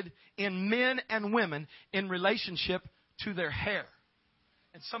demonstrated in men and women in relationship to their hair.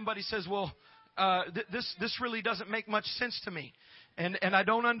 And somebody says, well, this really doesn't make much sense to me. And I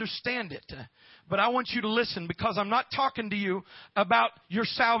don't understand it. But I want you to listen, because I'm not talking to you about your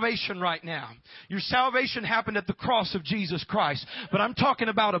salvation right now. Your salvation happened at the cross of Jesus Christ. But I'm talking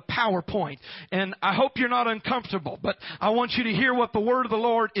about a PowerPoint. And I hope you're not uncomfortable. But I want you to hear what the Word of the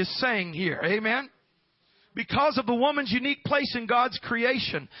Lord is saying here. Amen? Because of the woman's unique place in God's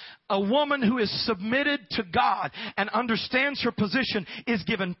creation, a woman who is submitted to God and understands her position is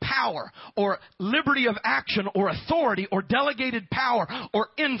given power or liberty of action or authority or delegated power or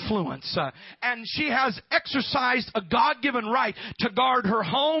influence. And she has exercised a God-given right to guard her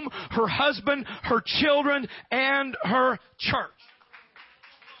home, her husband, her children, and her church.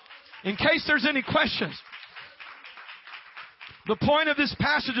 In case there's any questions, the point of this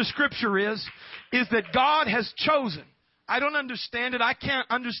passage of Scripture is that God has chosen. I don't understand it. I can't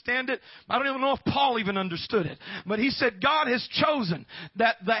understand it. I don't even know if Paul even understood it. But he said God has chosen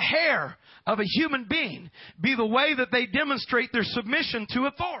that the hair of a human being be the way that they demonstrate their submission to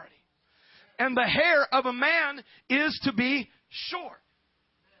authority. And the hair of a man is to be short.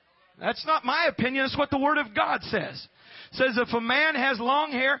 That's not my opinion. It's what the Word of God says. It says if a man has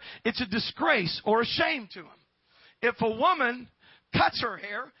long hair, it's a disgrace or a shame to him. If a woman cuts her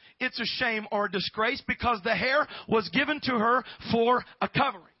hair, it's a shame or a disgrace, because the hair was given to her for a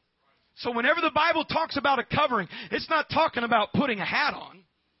covering. So whenever the Bible talks about a covering, it's not talking about putting a hat on.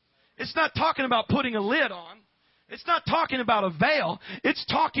 It's not talking about putting a lid on. It's not talking about a veil. It's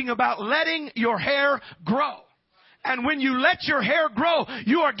talking about letting your hair grow. And when you let your hair grow,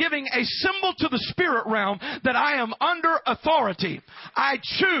 you are giving a symbol to the spirit realm that I am under authority. I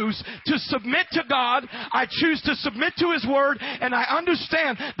choose to submit to God. I choose to submit to His Word. And I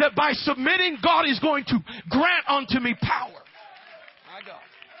understand that by submitting, God is going to grant unto me power. My God.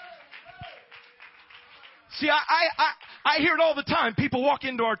 See, I hear it all the time. People walk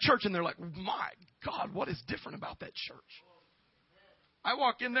into our church and they're like, my God, what is different about that church? I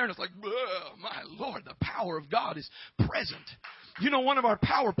walk in there and it's like, my Lord, the power of God is present. You know, one of our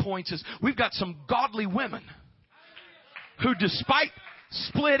PowerPoints is we've got some godly women who, despite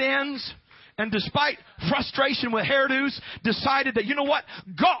split ends and despite frustration with hairdos, decided that, you know what?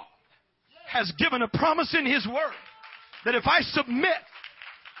 God has given a promise in His Word that if I submit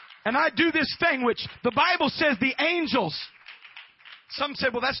and I do this thing, which the Bible says the angels... Some say,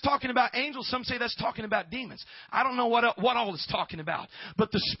 well, that's talking about angels. Some say that's talking about demons. I don't know what all it's talking about.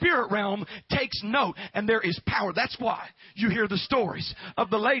 But the spirit realm takes note, and there is power. That's why you hear the stories of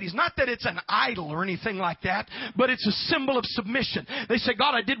the ladies. Not that it's an idol or anything like that, but it's a symbol of submission. They say,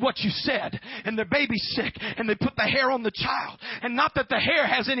 God, I did what you said. And their baby's sick, and they put the hair on the child. And not that the hair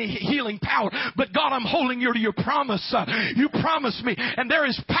has any healing power, but God, I'm holding you to your promise. You promised me. And there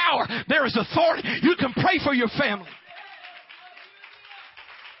is power. There is authority. You can pray for your family.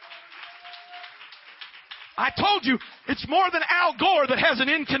 I told you, it's more than Al Gore that has an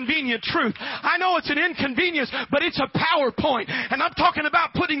inconvenient truth. I know it's an inconvenience, but it's a PowerPoint. And I'm talking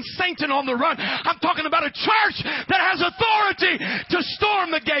about putting Satan on the run. I'm talking about a church that has authority to storm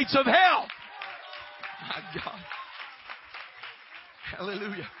the gates of hell. My God.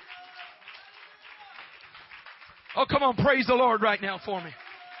 Hallelujah. Oh, come on, praise the Lord right now for me.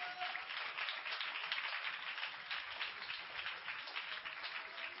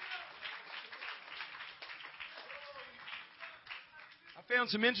 Found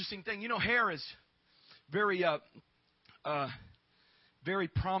some interesting thing. You know, hair is very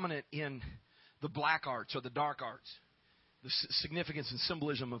prominent in the black arts or the dark arts. The significance and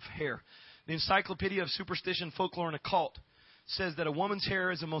symbolism of hair. The Encyclopedia of Superstition, Folklore, and Occult says that a woman's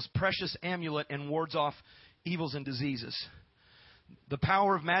hair is the most precious amulet and wards off evils and diseases. The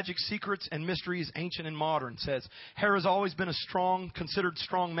Power of Magic, Secrets, and Mysteries, Ancient and Modern says, hair has always been considered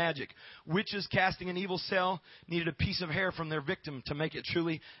strong magic. Witches casting an evil spell needed a piece of hair from their victim to make it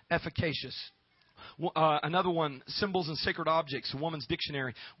truly efficacious. Another one, Symbols and Sacred Objects, Woman's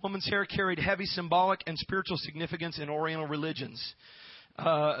Dictionary. Woman's hair carried heavy symbolic and spiritual significance in Oriental religions.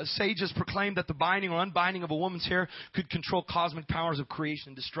 Sages proclaimed that the binding or unbinding of a woman's hair could control cosmic powers of creation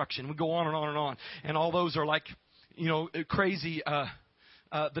and destruction. We go on and on and on. And all those are like, crazy,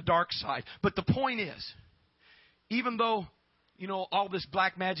 the dark side. But the point is, even though, all this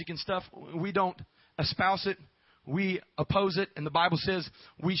black magic and stuff, we don't espouse it. We oppose it, and the Bible says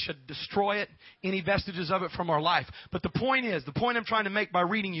we should destroy it, any vestiges of it from our life. But the point I'm trying to make by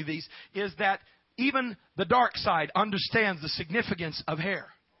reading you these is that even the dark side understands the significance of hair.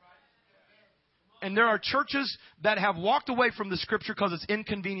 And there are churches that have walked away from the Scripture because it's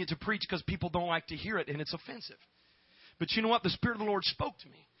inconvenient to preach because people don't like to hear it and it's offensive. But you know what? The Spirit of the Lord spoke to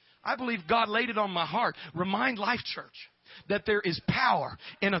me. I believe God laid it on my heart. Remind Life Church that there is power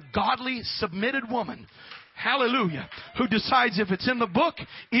in a godly, submitted woman. Hallelujah. Who decides if it's in the book,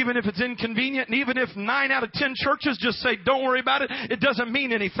 even if it's inconvenient, and even if 9 out of 10 churches just say, don't worry about it, it doesn't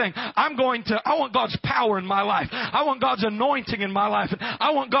mean anything. I want God's power in my life. I want God's anointing in my life.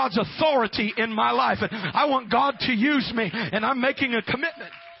 I want God's authority in my life. I want God to use me. And I'm making a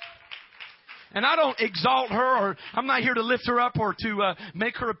commitment. And I don't exalt her, or I'm not here to lift her up or to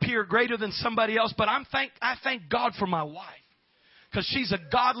make her appear greater than somebody else. But I thank God for my wife. Because she's a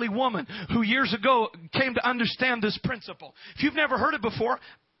godly woman who years ago came to understand this principle. If you've never heard it before,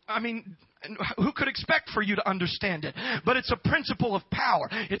 who could expect for you to understand it? But it's a principle of power.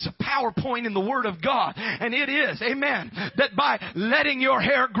 It's a power point in the Word of God. And it is, amen, that by letting your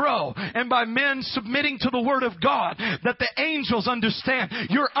hair grow and by men submitting to the Word of God, that the angels understand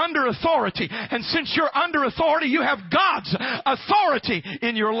you're under authority. And since you're under authority, you have God's authority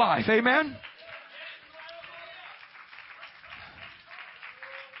in your life. Amen?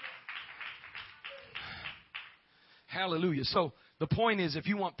 Hallelujah. So the point is, if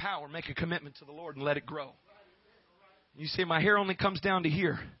you want power, make a commitment to the Lord and let it grow. You say, my hair only comes down to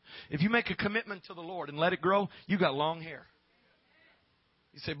here. If you make a commitment to the Lord and let it grow, you got long hair.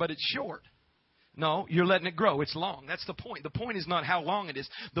 You say, but it's short. No, you're letting it grow. It's long. That's the point. The point is not how long it is.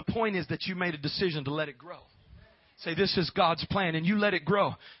 The point is that you made a decision to let it grow. Say, this is God's plan, and you let it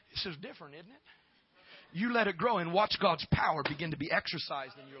grow. This is different, isn't it? You let it grow and watch God's power begin to be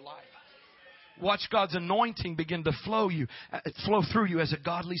exercised in your life. Watch God's anointing begin to flow through you as a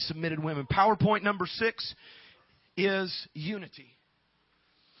godly, submitted woman. PowerPoint number 6 is unity.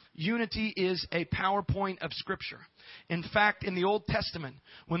 Unity is a PowerPoint of Scripture. In fact, in the Old Testament,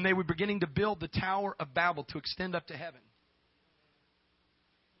 when they were beginning to build the Tower of Babel to extend up to heaven,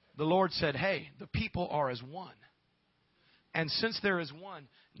 the Lord said, hey, the people are as one. And since there is one,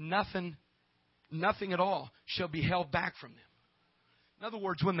 nothing at all shall be held back from them. In other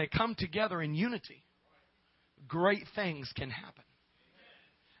words, when they come together in unity, great things can happen.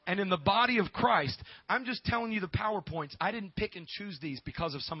 And in the body of Christ, I'm just telling you the PowerPoints. I didn't pick and choose these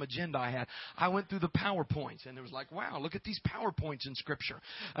because of some agenda I had. I went through the PowerPoints and it was like, wow, look at these PowerPoints in Scripture.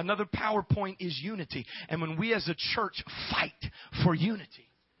 Another PowerPoint is unity. And when we as a church fight for unity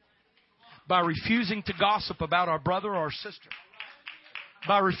by refusing to gossip about our brother or our sister,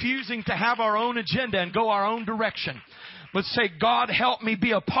 by refusing to have our own agenda and go our own direction, but say, God, help me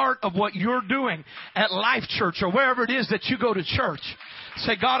be a part of what you're doing at Life Church or wherever it is that you go to church.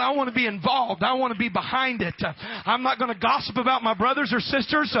 Say, God, I want to be involved. I want to be behind it. I'm not going to gossip about my brothers or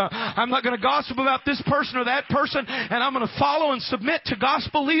sisters. I'm not going to gossip about this person or that person. And I'm going to follow and submit to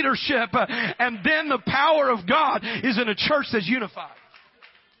gospel leadership. And then the power of God is in a church that's unified.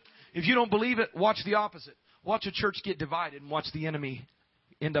 If you don't believe it, watch the opposite. Watch a church get divided and watch the enemy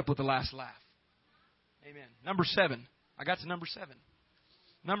end up with the last laugh. Amen. Number 7. I got to number 7.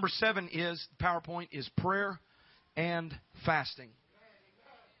 Number 7 is, PowerPoint is prayer and fasting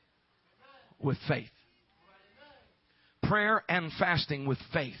with faith. Prayer and fasting with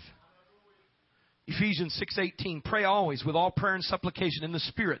faith. Ephesians 6:18, pray always with all prayer and supplication in the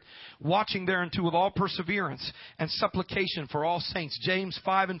Spirit, watching thereunto with all perseverance and supplication for all saints. James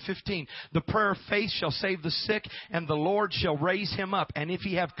 5:15, the prayer of faith shall save the sick, and the Lord shall raise him up. And if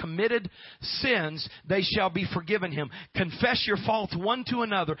he have committed sins, they shall be forgiven him. Confess your faults one to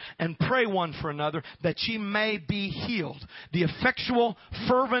another, and pray one for another, that ye may be healed. The effectual,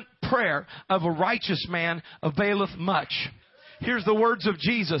 fervent prayer of a righteous man availeth much. Here's the words of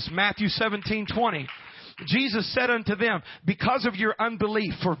Jesus, Matthew 17:20. Jesus said unto them, because of your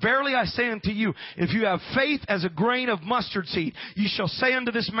unbelief, for verily I say unto you, if you have faith as a grain of mustard seed, ye shall say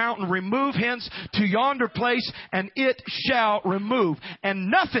unto this mountain, remove hence to yonder place, and it shall remove.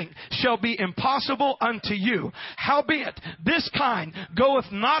 And nothing shall be impossible unto you. Howbeit, this kind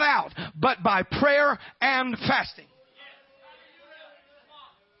goeth not out, but by prayer and fasting.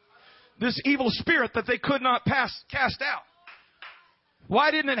 This evil spirit that they could not cast out. Why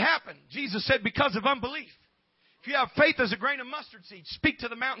didn't it happen? Jesus said, because of unbelief. If you have faith as a grain of mustard seed, speak to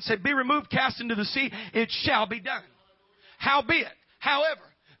the mountain, say, be removed, cast into the sea, it shall be done. Howbeit, however,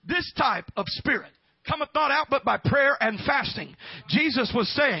 this type of spirit cometh not out but by prayer and fasting. Jesus was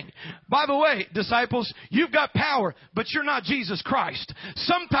saying, by the way, disciples, you've got power, but you're not Jesus Christ.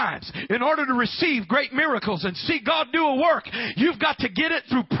 Sometimes, in order to receive great miracles and see God do a work, you've got to get it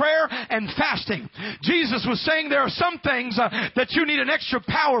through prayer and fasting. Jesus was saying there are some things that you need an extra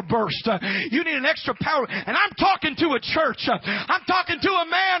power burst. You need an extra power. And I'm talking to a church. I'm talking to a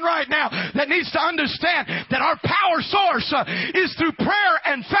man right now that needs to understand that our power source is through prayer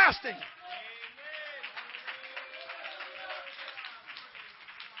and fasting.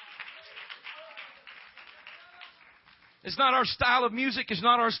 It's not our style of music. It's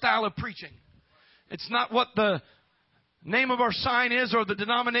not our style of preaching. It's not what the name of our sign is or the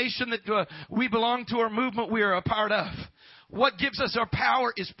denomination that we belong to or movement we are a part of. What gives us our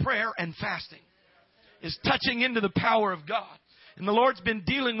power is prayer and fasting. Is touching into the power of God. And the Lord's been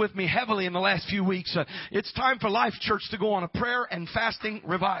dealing with me heavily in the last few weeks. It's time for Life Church to go on a prayer and fasting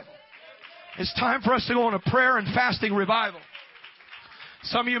revival. It's time for us to go on a prayer and fasting revival.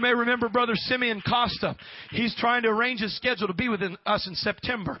 Some of you may remember Brother Simeon Costa. He's trying to arrange his schedule to be with us in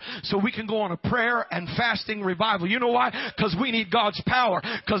September so we can go on a prayer and fasting revival. You know why? Because we need God's power.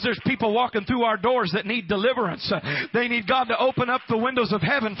 Because there's people walking through our doors that need deliverance. They need God to open up the windows of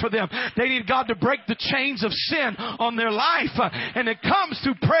heaven for them. They need God to break the chains of sin on their life. And it comes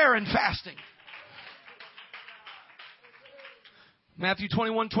through prayer and fasting. Matthew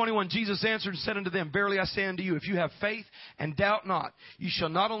 21:21, Jesus answered and said unto them, verily I say unto you, if you have faith and doubt not, ye shall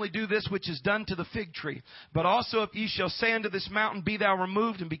not only do this which is done to the fig tree, but also if ye shall say unto this mountain, be thou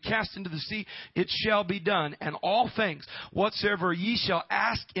removed and be cast into the sea, it shall be done. And all things whatsoever ye shall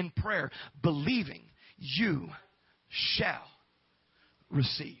ask in prayer, believing, you shall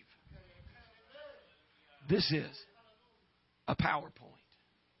receive. This is a PowerPoint.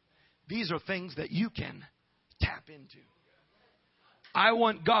 These are things that you can tap into. I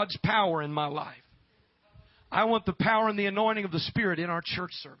want God's power in my life. I want the power and the anointing of the Spirit in our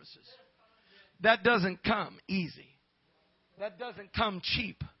church services. That doesn't come easy. That doesn't come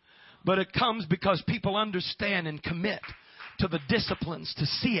cheap. But it comes because people understand and commit to the disciplines to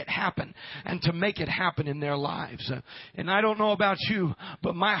see it happen and to make it happen in their lives. And I don't know about you,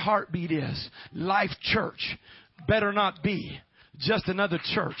 but my heartbeat is Life Church better not be just another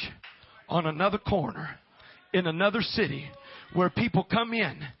church on another corner in another city where people come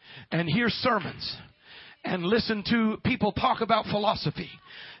in and hear sermons and listen to people talk about philosophy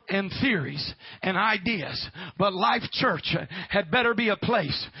and theories and ideas. But Life Church had better be a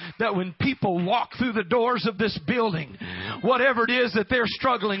place that when people walk through the doors of this building, whatever it is that they're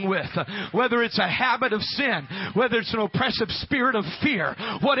struggling with, whether it's a habit of sin, whether it's an oppressive spirit of fear,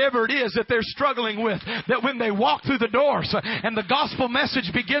 whatever it is that they're struggling with, that when they walk through the doors and the gospel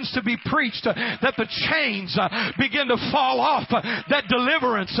message begins to be preached, that the chains begin to fall off, that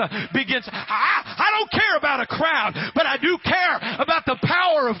deliverance begins. I don't care about a crowd, but I do care about the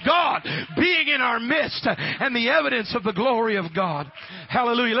power of God being in our midst and the evidence of the glory of God.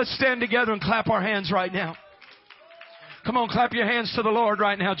 Hallelujah. Let's stand together and clap our hands right now. Come on, clap your hands to the Lord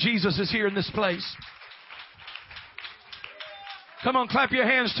right now. Jesus is here in this place. Come on, clap your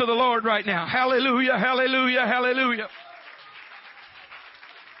hands to the Lord right now. Hallelujah, hallelujah, hallelujah.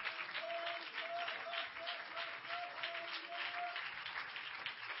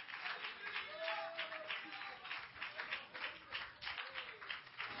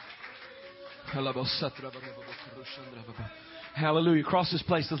 Hallelujah. Across this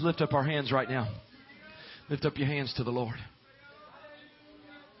place, let's lift up our hands right now. Lift up your hands to the Lord.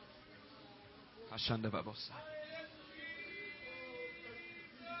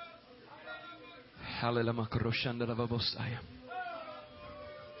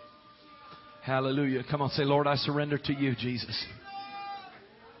 Hallelujah. Come on, say, Lord, I surrender to you, Jesus.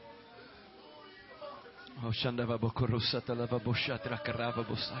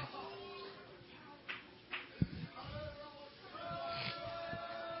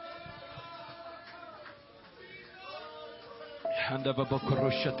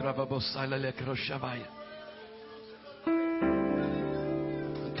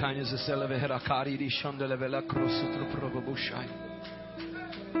 kindness is elevated. Akari di shandelevela krosutro probabushai.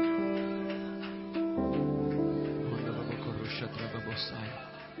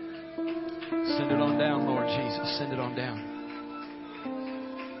 Send it on down, Lord Jesus. Send it on down.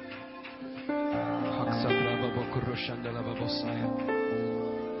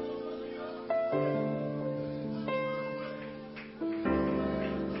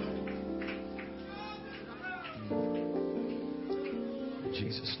 In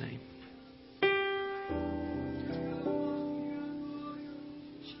Jesus' name.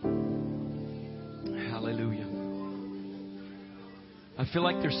 Hallelujah. I feel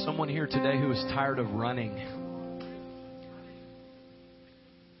like there's someone here today who is tired of running.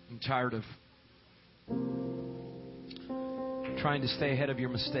 I'm tired of trying to stay ahead of your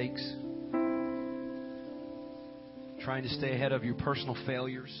mistakes, trying to stay ahead of your personal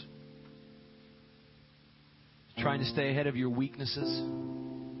failures, trying to stay ahead of your weaknesses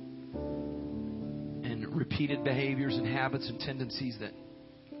and repeated behaviors and habits and tendencies that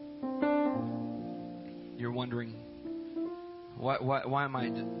you're wondering, why am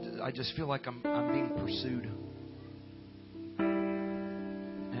I just feel like I'm being pursued.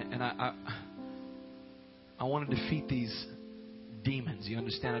 And I want to defeat these demons. You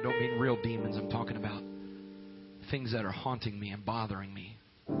understand? I don't mean real demons. I'm talking about things that are haunting me and bothering me,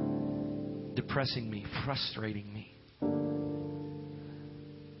 depressing me, frustrating me.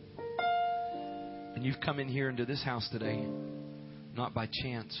 And you've come in here into this house today, not by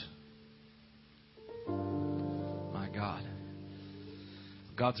chance. My God.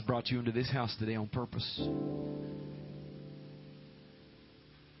 God's brought you into this house today on purpose.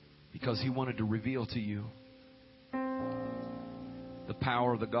 Because He wanted to reveal to you the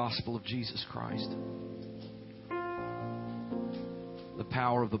power of the gospel of Jesus Christ. The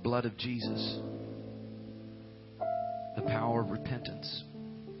power of the blood of Jesus. The power of repentance.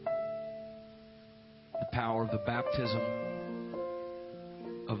 The power of the baptism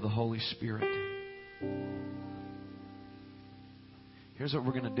of the Holy Spirit. Here's what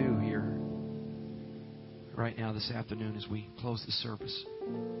we're going to do here right now this afternoon as we close the service.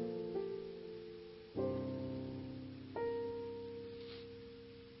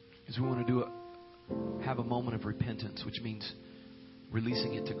 Is we want to have a moment of repentance, which means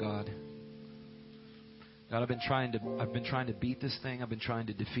releasing it to God. God, I've been trying to beat this thing. I've been trying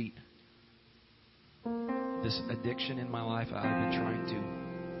to defeat this addiction in my life. I've been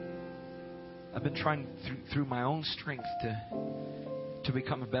trying through my own strength to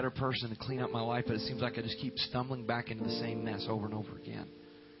become a better person, to clean up my life, but it seems like I just keep stumbling back into the same mess over and over again.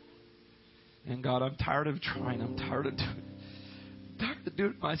 And God, I'm tired of trying. I'm tired of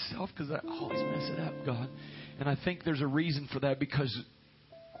doing it myself because I always mess it up, God. And I think there's a reason for that, because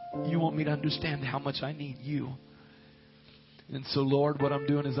You want me to understand how much I need You. And so, Lord, what I'm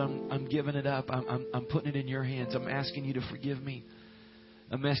doing is I'm giving it up. I'm putting it in Your hands. I'm asking You to forgive me.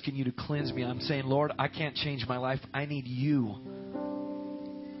 I'm asking You to cleanse me. I'm saying, Lord, I can't change my life. I need You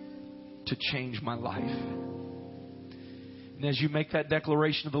to change my life. And as you make that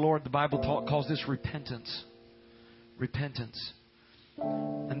declaration of the Lord, the Bible calls this repentance. Repentance.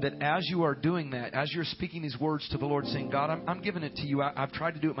 And that as you are doing that, as you're speaking these words to the Lord, saying, God, I'm giving it to You. I've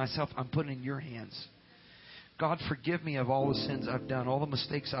tried to do it myself. I'm putting it in Your hands. God, forgive me of all the sins I've done, all the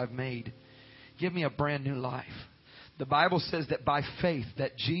mistakes I've made. Give me a brand new life. The Bible says that by faith,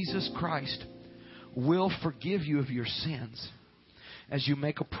 that Jesus Christ will forgive you of your sins as you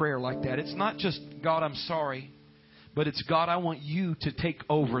make a prayer like that. It's not just, God, I'm sorry, but it's, God, I want You to take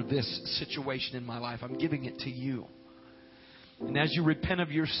over this situation in my life. I'm giving it to You. And as you repent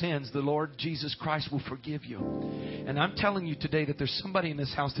of your sins, the Lord Jesus Christ will forgive you. And I'm telling you today that there's somebody in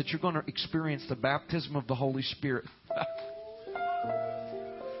this house that you're going to experience the baptism of the Holy Spirit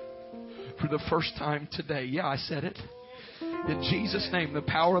for the first time today. Yeah, I said it. In Jesus' name, the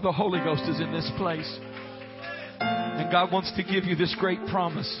power of the Holy Ghost is in this place. And God wants to give you this great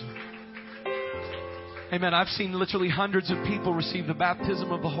promise. Amen. I've seen literally hundreds of people receive the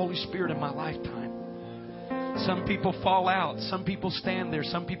baptism of the Holy Spirit in my lifetime. Some people fall out. Some people stand there.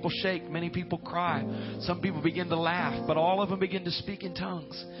 Some people shake. Many people cry. Some people begin to laugh. But all of them begin to speak in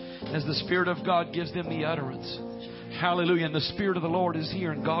tongues as the Spirit of God gives them the utterance. Hallelujah. And the Spirit of the Lord is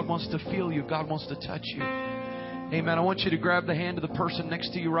here. And God wants to feel you. God wants to touch you. Amen. I want you to grab the hand of the person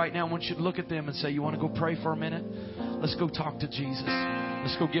next to you right now. I want you to look at them and say, you want to go pray for a minute? Let's go talk to Jesus.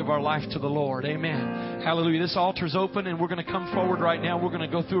 Let's go give our life to the Lord. Amen. Hallelujah. This altar's open and we're going to come forward right now. We're going to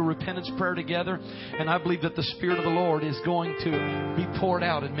go through a repentance prayer together. And I believe that the Spirit of the Lord is going to be poured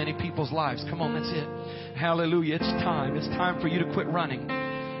out in many people's lives. Come on, that's it. Hallelujah. It's time. It's time for you to quit running.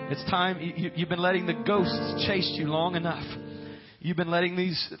 It's time. You've been letting the ghosts chase you long enough. You've been letting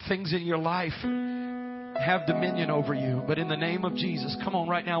these things in your life have dominion over you. But in the name of Jesus, come on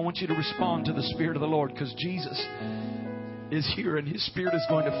right now, I want you to respond to the Spirit of the Lord, because Jesus is here and His Spirit is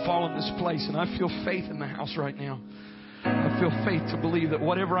going to fall in this place. And I feel faith in the house right now. I feel faith to believe that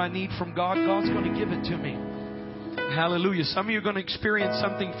whatever I need from God, God's going to give it to me. Hallelujah. Some of you are going to experience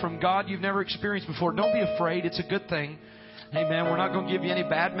something from God you've never experienced before. Don't be afraid. It's a good thing. Amen. We're not going to give you any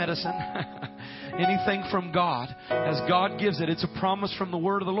bad medicine. Anything from God. As God gives it, it's a promise from the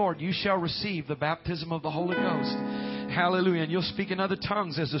word of the Lord. You shall receive the baptism of the Holy Ghost. Hallelujah. And you'll speak in other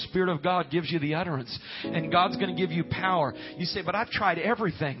tongues as the Spirit of God gives you the utterance. And God's going to give you power. You say, but I've tried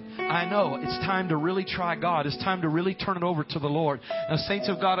everything. I know. It's time to really try God. It's time to really turn it over to the Lord. Now, saints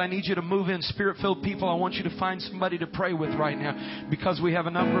of God, I need you to move in. Spirit-filled people, I want you to find somebody to pray with right now. Because we have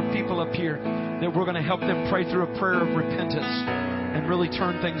a number of people up here that we're going to help them pray through a prayer of repentance and really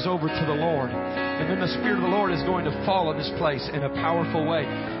turn things over to the Lord. And then the Spirit of the Lord is going to fall in this place in a powerful way.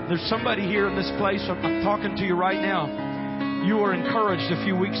 There's somebody here in this place. I'm talking to you right now. You were encouraged a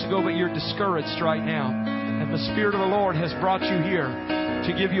few weeks ago, but you're discouraged right now. And the Spirit of the Lord has brought you here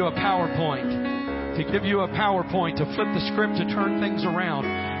to give you a PowerPoint. To give you a PowerPoint, to flip the script, to turn things around.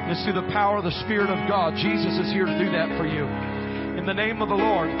 And it's through the power of the Spirit of God. Jesus is here to do that for you. In the name of the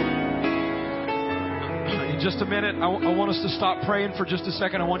Lord. In just a minute, I want us to stop praying for just a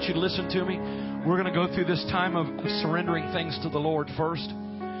second. I want you to listen to me. We're going to go through this time of surrendering things to the Lord first.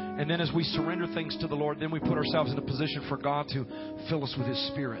 And then as we surrender things to the Lord, then we put ourselves in a position for God to fill us with His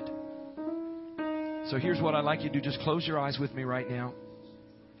Spirit. So here's what I'd like you to do. Just close your eyes with me right now.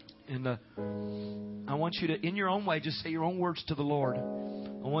 And I want you to, in your own way, just say your own words to the Lord.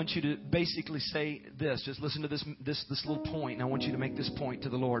 I want you to basically say this. Just listen to this little point. And I want you to make this point to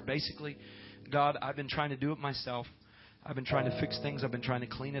the Lord. Basically, God, I've been trying to do it myself. I've been trying to fix things. I've been trying to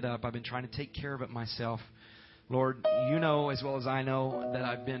clean it up. I've been trying to take care of it myself. Lord, you know as well as I know that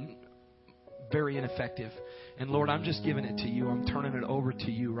I've been very ineffective. And Lord, I'm just giving it to you. I'm turning it over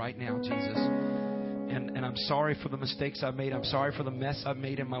to you right now, Jesus. And I'm sorry for the mistakes I've made. I'm sorry for the mess I've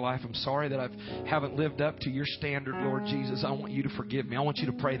made in my life. I'm sorry that I haven't lived up to your standard, Lord Jesus. I want you to forgive me. I want you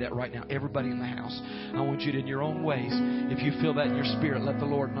to pray that right now. Everybody in the house. I want you to, in your own ways, if you feel that in your spirit, let the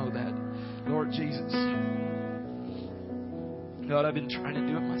Lord know that. Lord Jesus. God, I've been trying to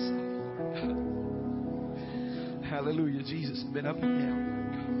do it myself. Hallelujah, Jesus. I've been up and down.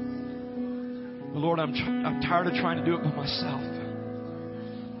 Lord, I'm tired of trying to do it by myself.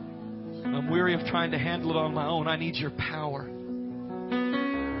 I'm weary of trying to handle it on my own. I need your power.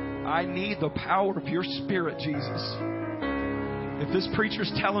 I need the power of your Spirit, Jesus. If this preacher's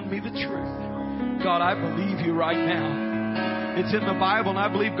telling me the truth, God, I believe you right now. It's in the Bible, and I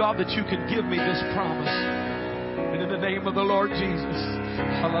believe, God, that you can give me this promise. And in the name of the Lord Jesus.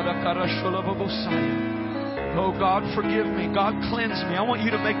 Oh, God, forgive me. God, cleanse me. I want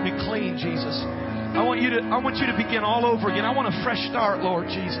you to make me clean, Jesus. I want you to begin all over again. I want a fresh start, Lord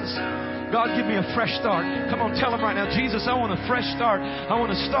Jesus. God, give me a fresh start. Come on, tell Him right now, Jesus, I want a fresh start. I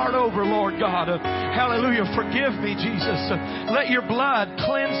want to start over, Lord God. Hallelujah. Forgive me, Jesus. Let your blood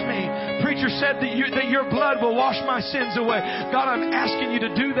cleanse me. Preacher said that your blood will wash my sins away. God, I'm asking you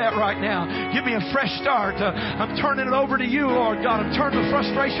to do that right now. Give me a fresh start. I'm turning it over to you, Lord God. I'm turning the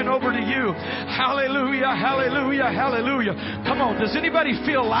frustration over to you. Hallelujah, hallelujah, hallelujah. Come on, does anybody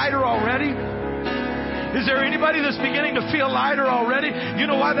feel lighter already? Is there anybody that's beginning to feel lighter already? You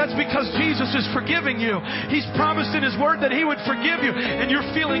know why? That's because Jesus is forgiving you. He's promised in His Word that He would forgive you, and you're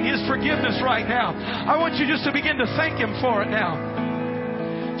feeling His forgiveness right now. I want you just to begin to thank Him for it now.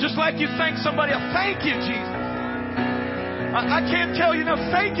 Just like you thank somebody else. Thank you, Jesus. I can't tell you enough.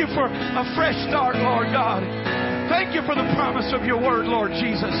 Thank you for a fresh start, Lord God. Thank you for the promise of your Word, Lord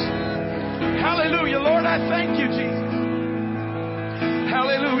Jesus. Hallelujah, Lord, I thank you, Jesus.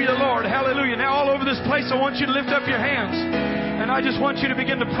 Hallelujah, Lord. Hallelujah. Now all over this place, I want you to lift up your hands. And I just want you to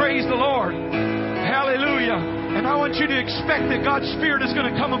begin to praise the Lord. Hallelujah. And I want you to expect that God's Spirit is going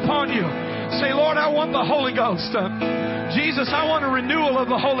to come upon you. Say, Lord, I want the Holy Ghost. Jesus, I want a renewal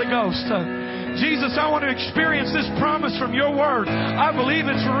of the Holy Ghost. Jesus, I want to experience this promise from your word. I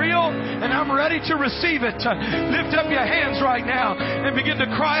believe it's real, and I'm ready to receive it. Lift up your hands right now and begin to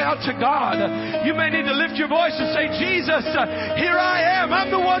cry out to God. You may need to lift your voice and say, Jesus, here I am.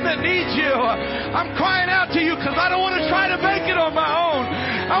 I'm the one that needs you. I'm crying out to you because I don't want to try to make it on my own.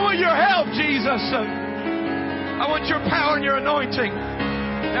 I want your help, Jesus. I want your power and your anointing.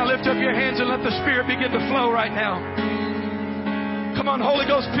 Now lift up your hands and let the Spirit begin to flow right now. Come on, Holy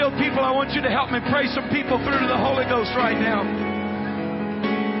Ghost-filled people, I want you to help me pray some people through to the Holy Ghost right now.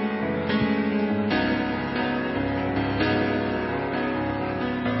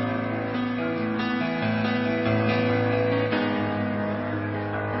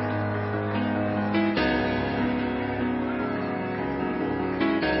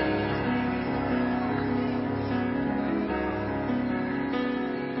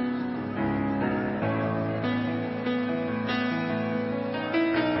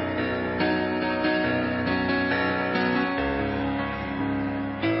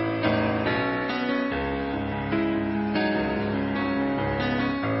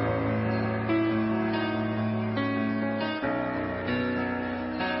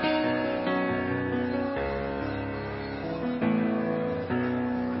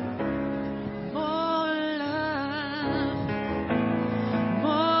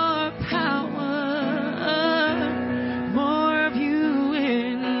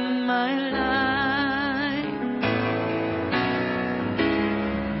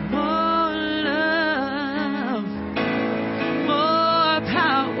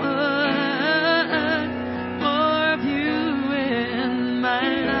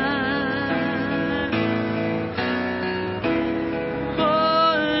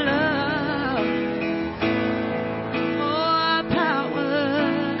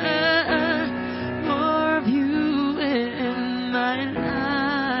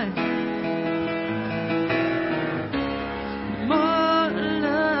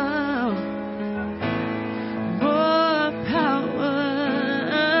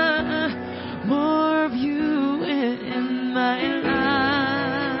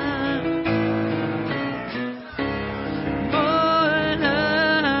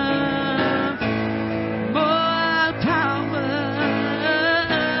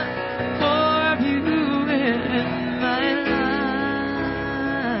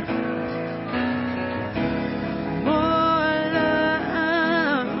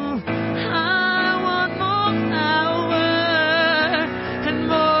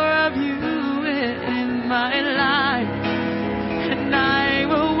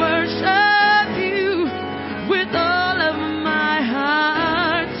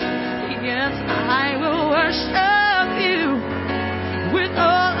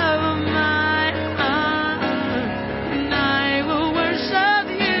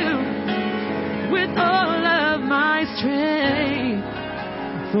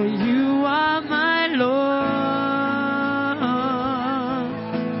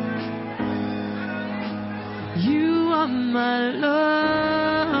 my Lord.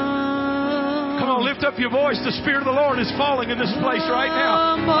 Come on, lift up your voice. The Spirit of the Lord is falling in this place right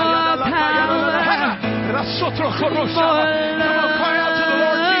now. Come on, cry out to the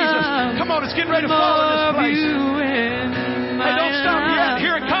Lord Jesus. Come on, it's getting ready to fall in this place. Hey, don't stop yet.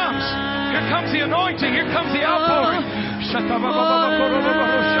 Here it comes. Here comes the anointing. Here comes the outpouring. More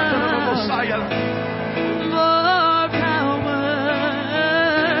power,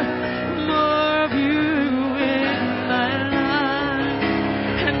 more of you in my life,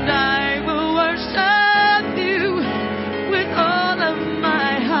 and I will worship you with all of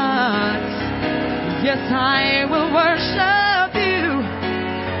my heart. Yes, I will worship you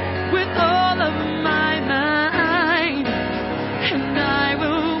with all of my mind, and I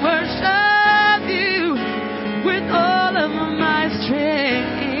will worship you with all of my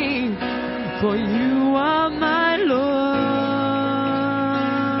strength, for you are my Lord.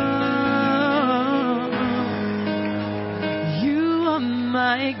 You are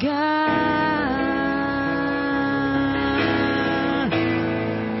my God.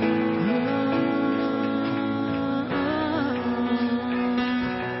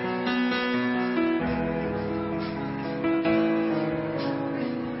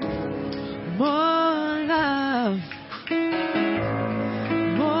 More love,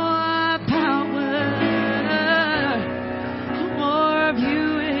 more power, more of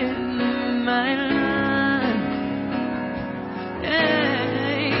you in my life.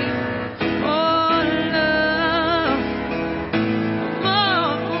 Hey, more love,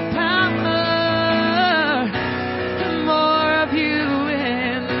 more power, more of you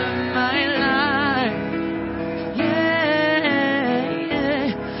in my life. Yeah,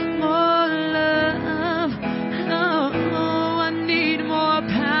 more love. Oh, I need more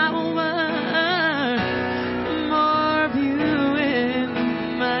power, more of you in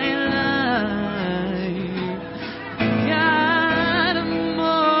my life. God,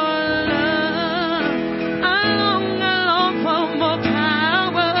 more love. I long for more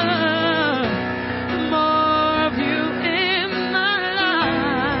power, more of you in my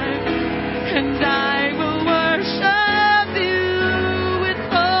life, and I will worship you with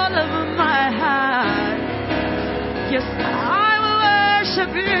all of my heart. Yes, I will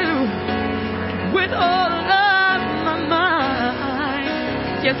worship you with all of my mind.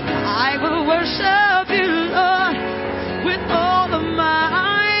 Yes, I will worship you, Lord, with all of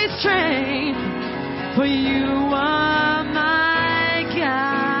my strength, for you are my God.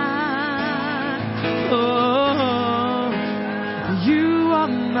 Oh, you are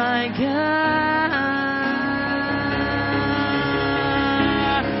my God.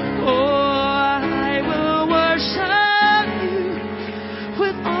 Oh, I will worship you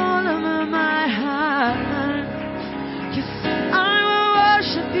with all of my heart. Yes, I will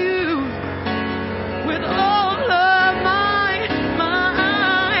worship you with all of my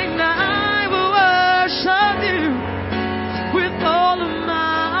mind. I will worship you with all of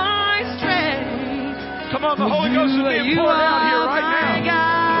my strength. Come on, the Holy Ghost is being poured out here right now.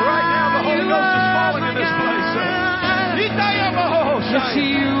 Right now, the Holy Ghost is falling in this place. Yes,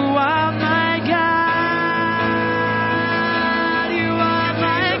 you are my God. You are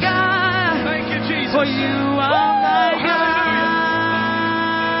my God. Thank you, Jesus. For you are my hallelujah.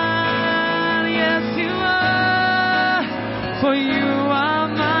 God. Yes, you are. For you are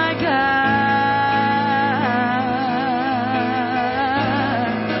my God.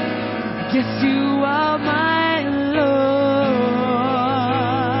 Yes, you are my Lord.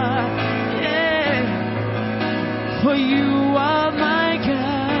 Yeah. For you are my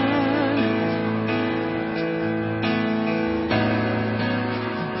God.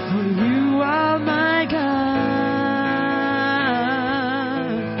 For you are my God.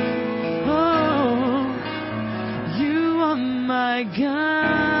 Oh, you are my God.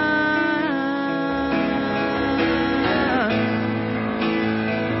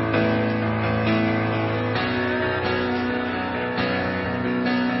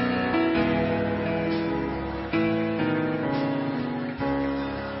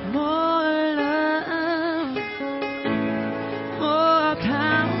 More love, more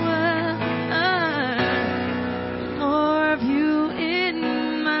power, more of you in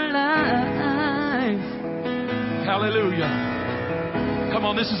my life. Hallelujah. Come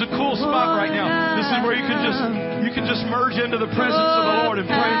on, this is a cool spot right now. This is where you can just merge into the presence of the Lord and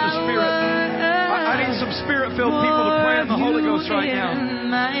pray in the Spirit. I need some Spirit-filled people to pray in the Holy Ghost right now.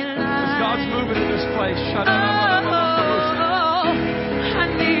 As God's moving in this place. I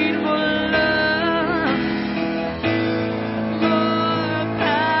need more love, more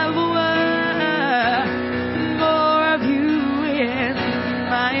power, more of you in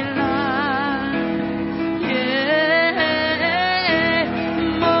my life. Yeah.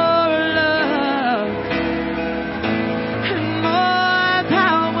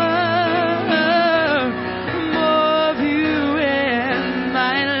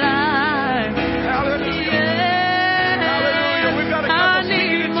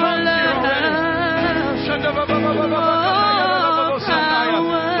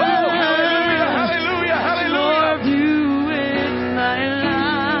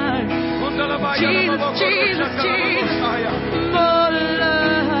 Jesus, Jesus. More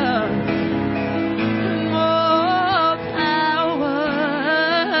love, more power,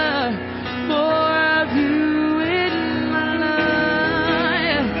 more of you in my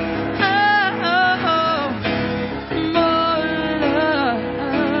life. More love,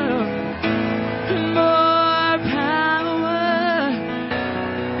 more power,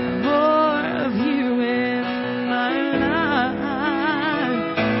 more of you in my life.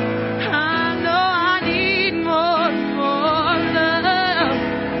 I know I need more love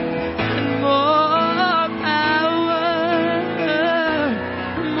and more power,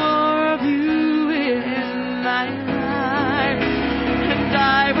 more of you in my life. And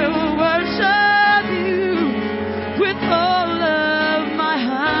I will worship you with all of my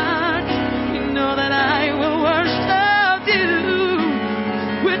heart. You know that I will worship you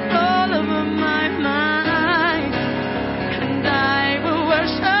with all of my mind. And I will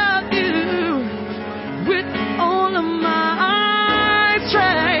worship you with all of my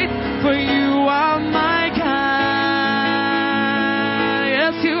strength. For you are my God.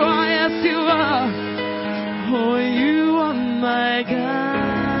 Yes, you are. Yes, you are. Oh, you are my God.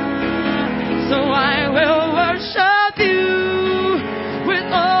 So I will worship you with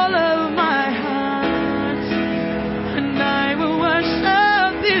all of my heart. And I will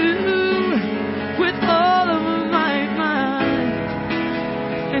worship you with all of my mind.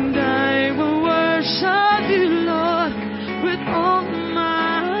 And I will worship you, Lord, with all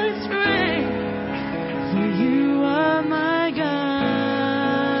my strength. For you are my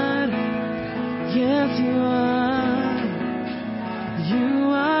God. Yes, you are. You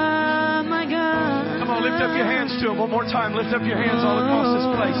are my God. Come on, lift up your hands to Him one more time. Lift up your hands all across this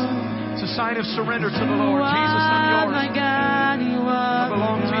place. It's a sign of surrender to the Lord. Jesus, I'm You are yours. my God. You are. I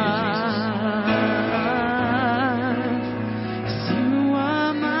belong to you, Jesus. Jesus. You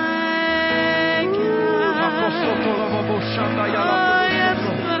are my God. Oh, yes,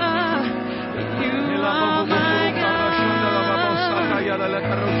 Lord. You are my God.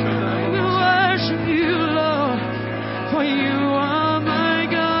 We worship you, Lord, for you are my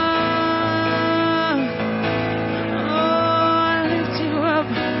God. Oh, I lift you up,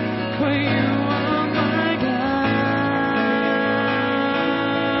 for you are my God.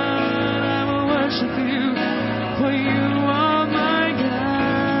 I will worship you, for you are my God.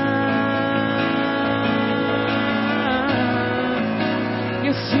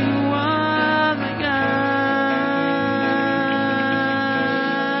 Yes, you are my God.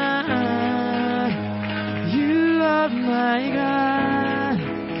 You are my God.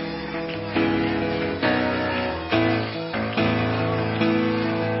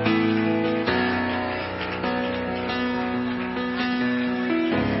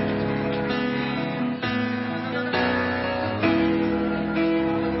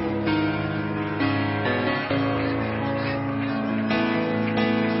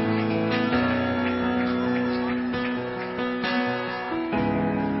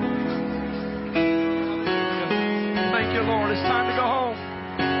 Thank you, Lord. It's time to go home.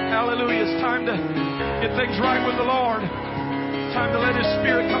 Hallelujah. It's time to get things right with the Lord. Time to let His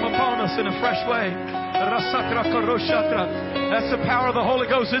Spirit come upon us in a fresh way. That's the power of the Holy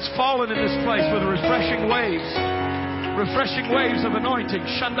Ghost. It's fallen in this place with refreshing waves. Refreshing waves of anointing.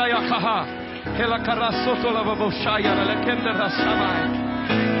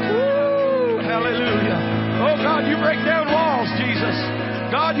 Woo, hallelujah. Oh God, you break down walls, Jesus.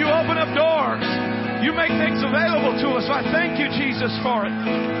 God, you open up doors. You make things available to us. I thank you, Jesus, for it.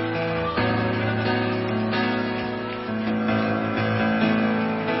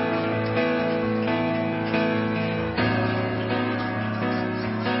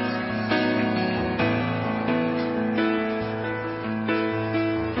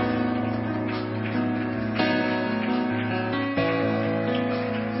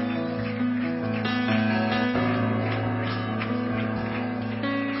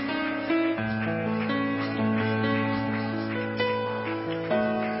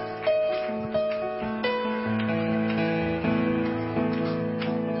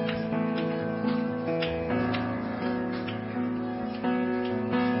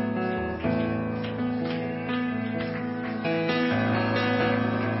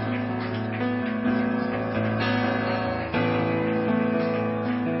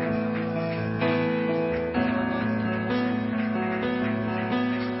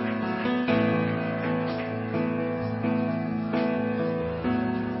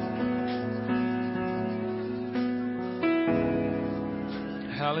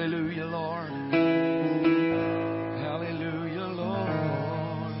 Hallelujah, Lord. Hallelujah, Lord.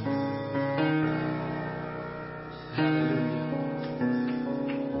 Hallelujah.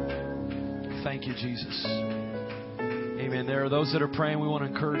 thank you, Jesus. Amen. There are those that are praying. We want to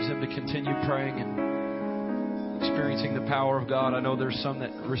encourage them to continue praying and experiencing the power of God. I know there's some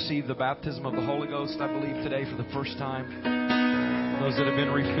that received the baptism of the Holy Ghost, I believe, today for the first time. Those that have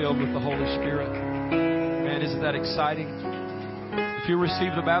been refilled with the Holy Spirit. Man, isn't that exciting? If you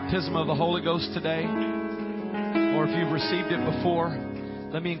received the baptism of the Holy Ghost today, or if you've received it before,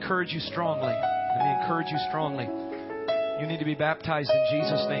 let me encourage you strongly. Let me encourage you strongly. You need to be baptized in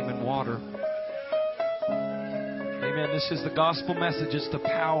Jesus' name in water. Amen. This is the gospel message. It's the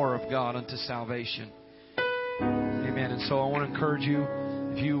power of God unto salvation. Amen. And so I want to encourage you,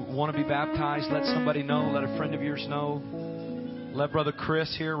 if you want to be baptized, let somebody know. Let a friend of yours know. Let Brother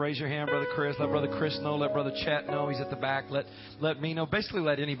Chris here. Raise your hand, Brother Chris. Let Brother Chris know. Let Brother Chet know. He's at the back. Let me know. Basically,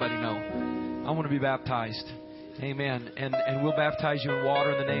 let anybody know. I want to be baptized. Amen. And we'll baptize you in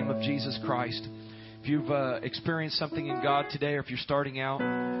water in the name of Jesus Christ. If you've experienced something in God today, or if you're starting out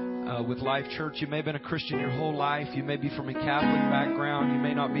with Life Church, you may have been a Christian your whole life. You may be from a Catholic background. You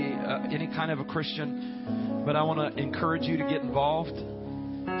may not be any kind of a Christian. But I want to encourage you to get involved,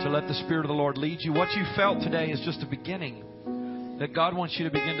 to let the Spirit of the Lord lead you. What you felt today is just a beginning. That God wants you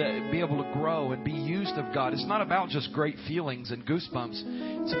to begin to be able to grow and be used of God. It's not about just great feelings and goosebumps.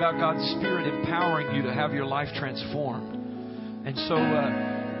 It's about God's Spirit empowering you to have your life transformed. And so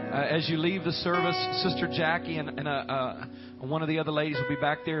as you leave the service, Sister Jackie and one of the other ladies will be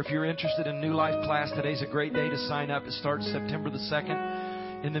back there. If you're interested in New Life class, today's a great day to sign up. It starts September the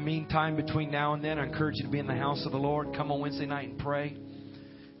 2nd. In the meantime, between now and then, I encourage you to be in the house of the Lord. Come on Wednesday night and pray.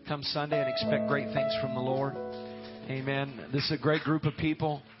 Come Sunday and expect great things from the Lord. Amen. This is a great group of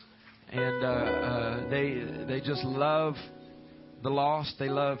people, and they just love the lost. They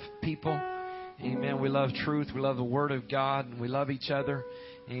love people. Amen. We love truth. We love the Word of God, and we love each other.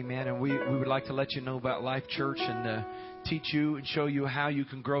 Amen. And we would like to let you know about Life Church and teach you and show you how you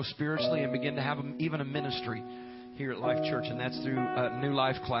can grow spiritually and begin to have even a ministry here at Life Church, and that's through New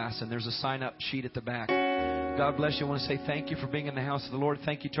Life class. And there's a sign-up sheet at the back. God bless you. I want to say thank you for being in the house of the Lord.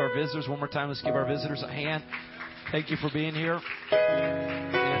 Thank you to our visitors. One more time, let's give our visitors a hand. Thank you for being here.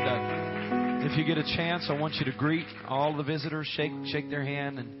 And if you get a chance, I want you to greet all the visitors, shake their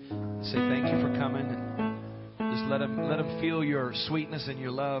hand, and say thank you for coming. And just let them feel your sweetness and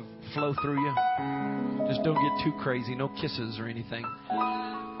your love flow through you. Just don't get too crazy. No kisses or anything.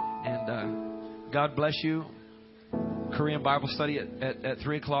 And God bless you. Korean Bible study at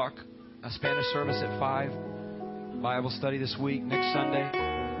 3 o'clock. A Spanish service at 5. Bible study this week, next Sunday.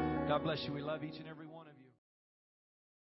 God bless you. We love each and every one.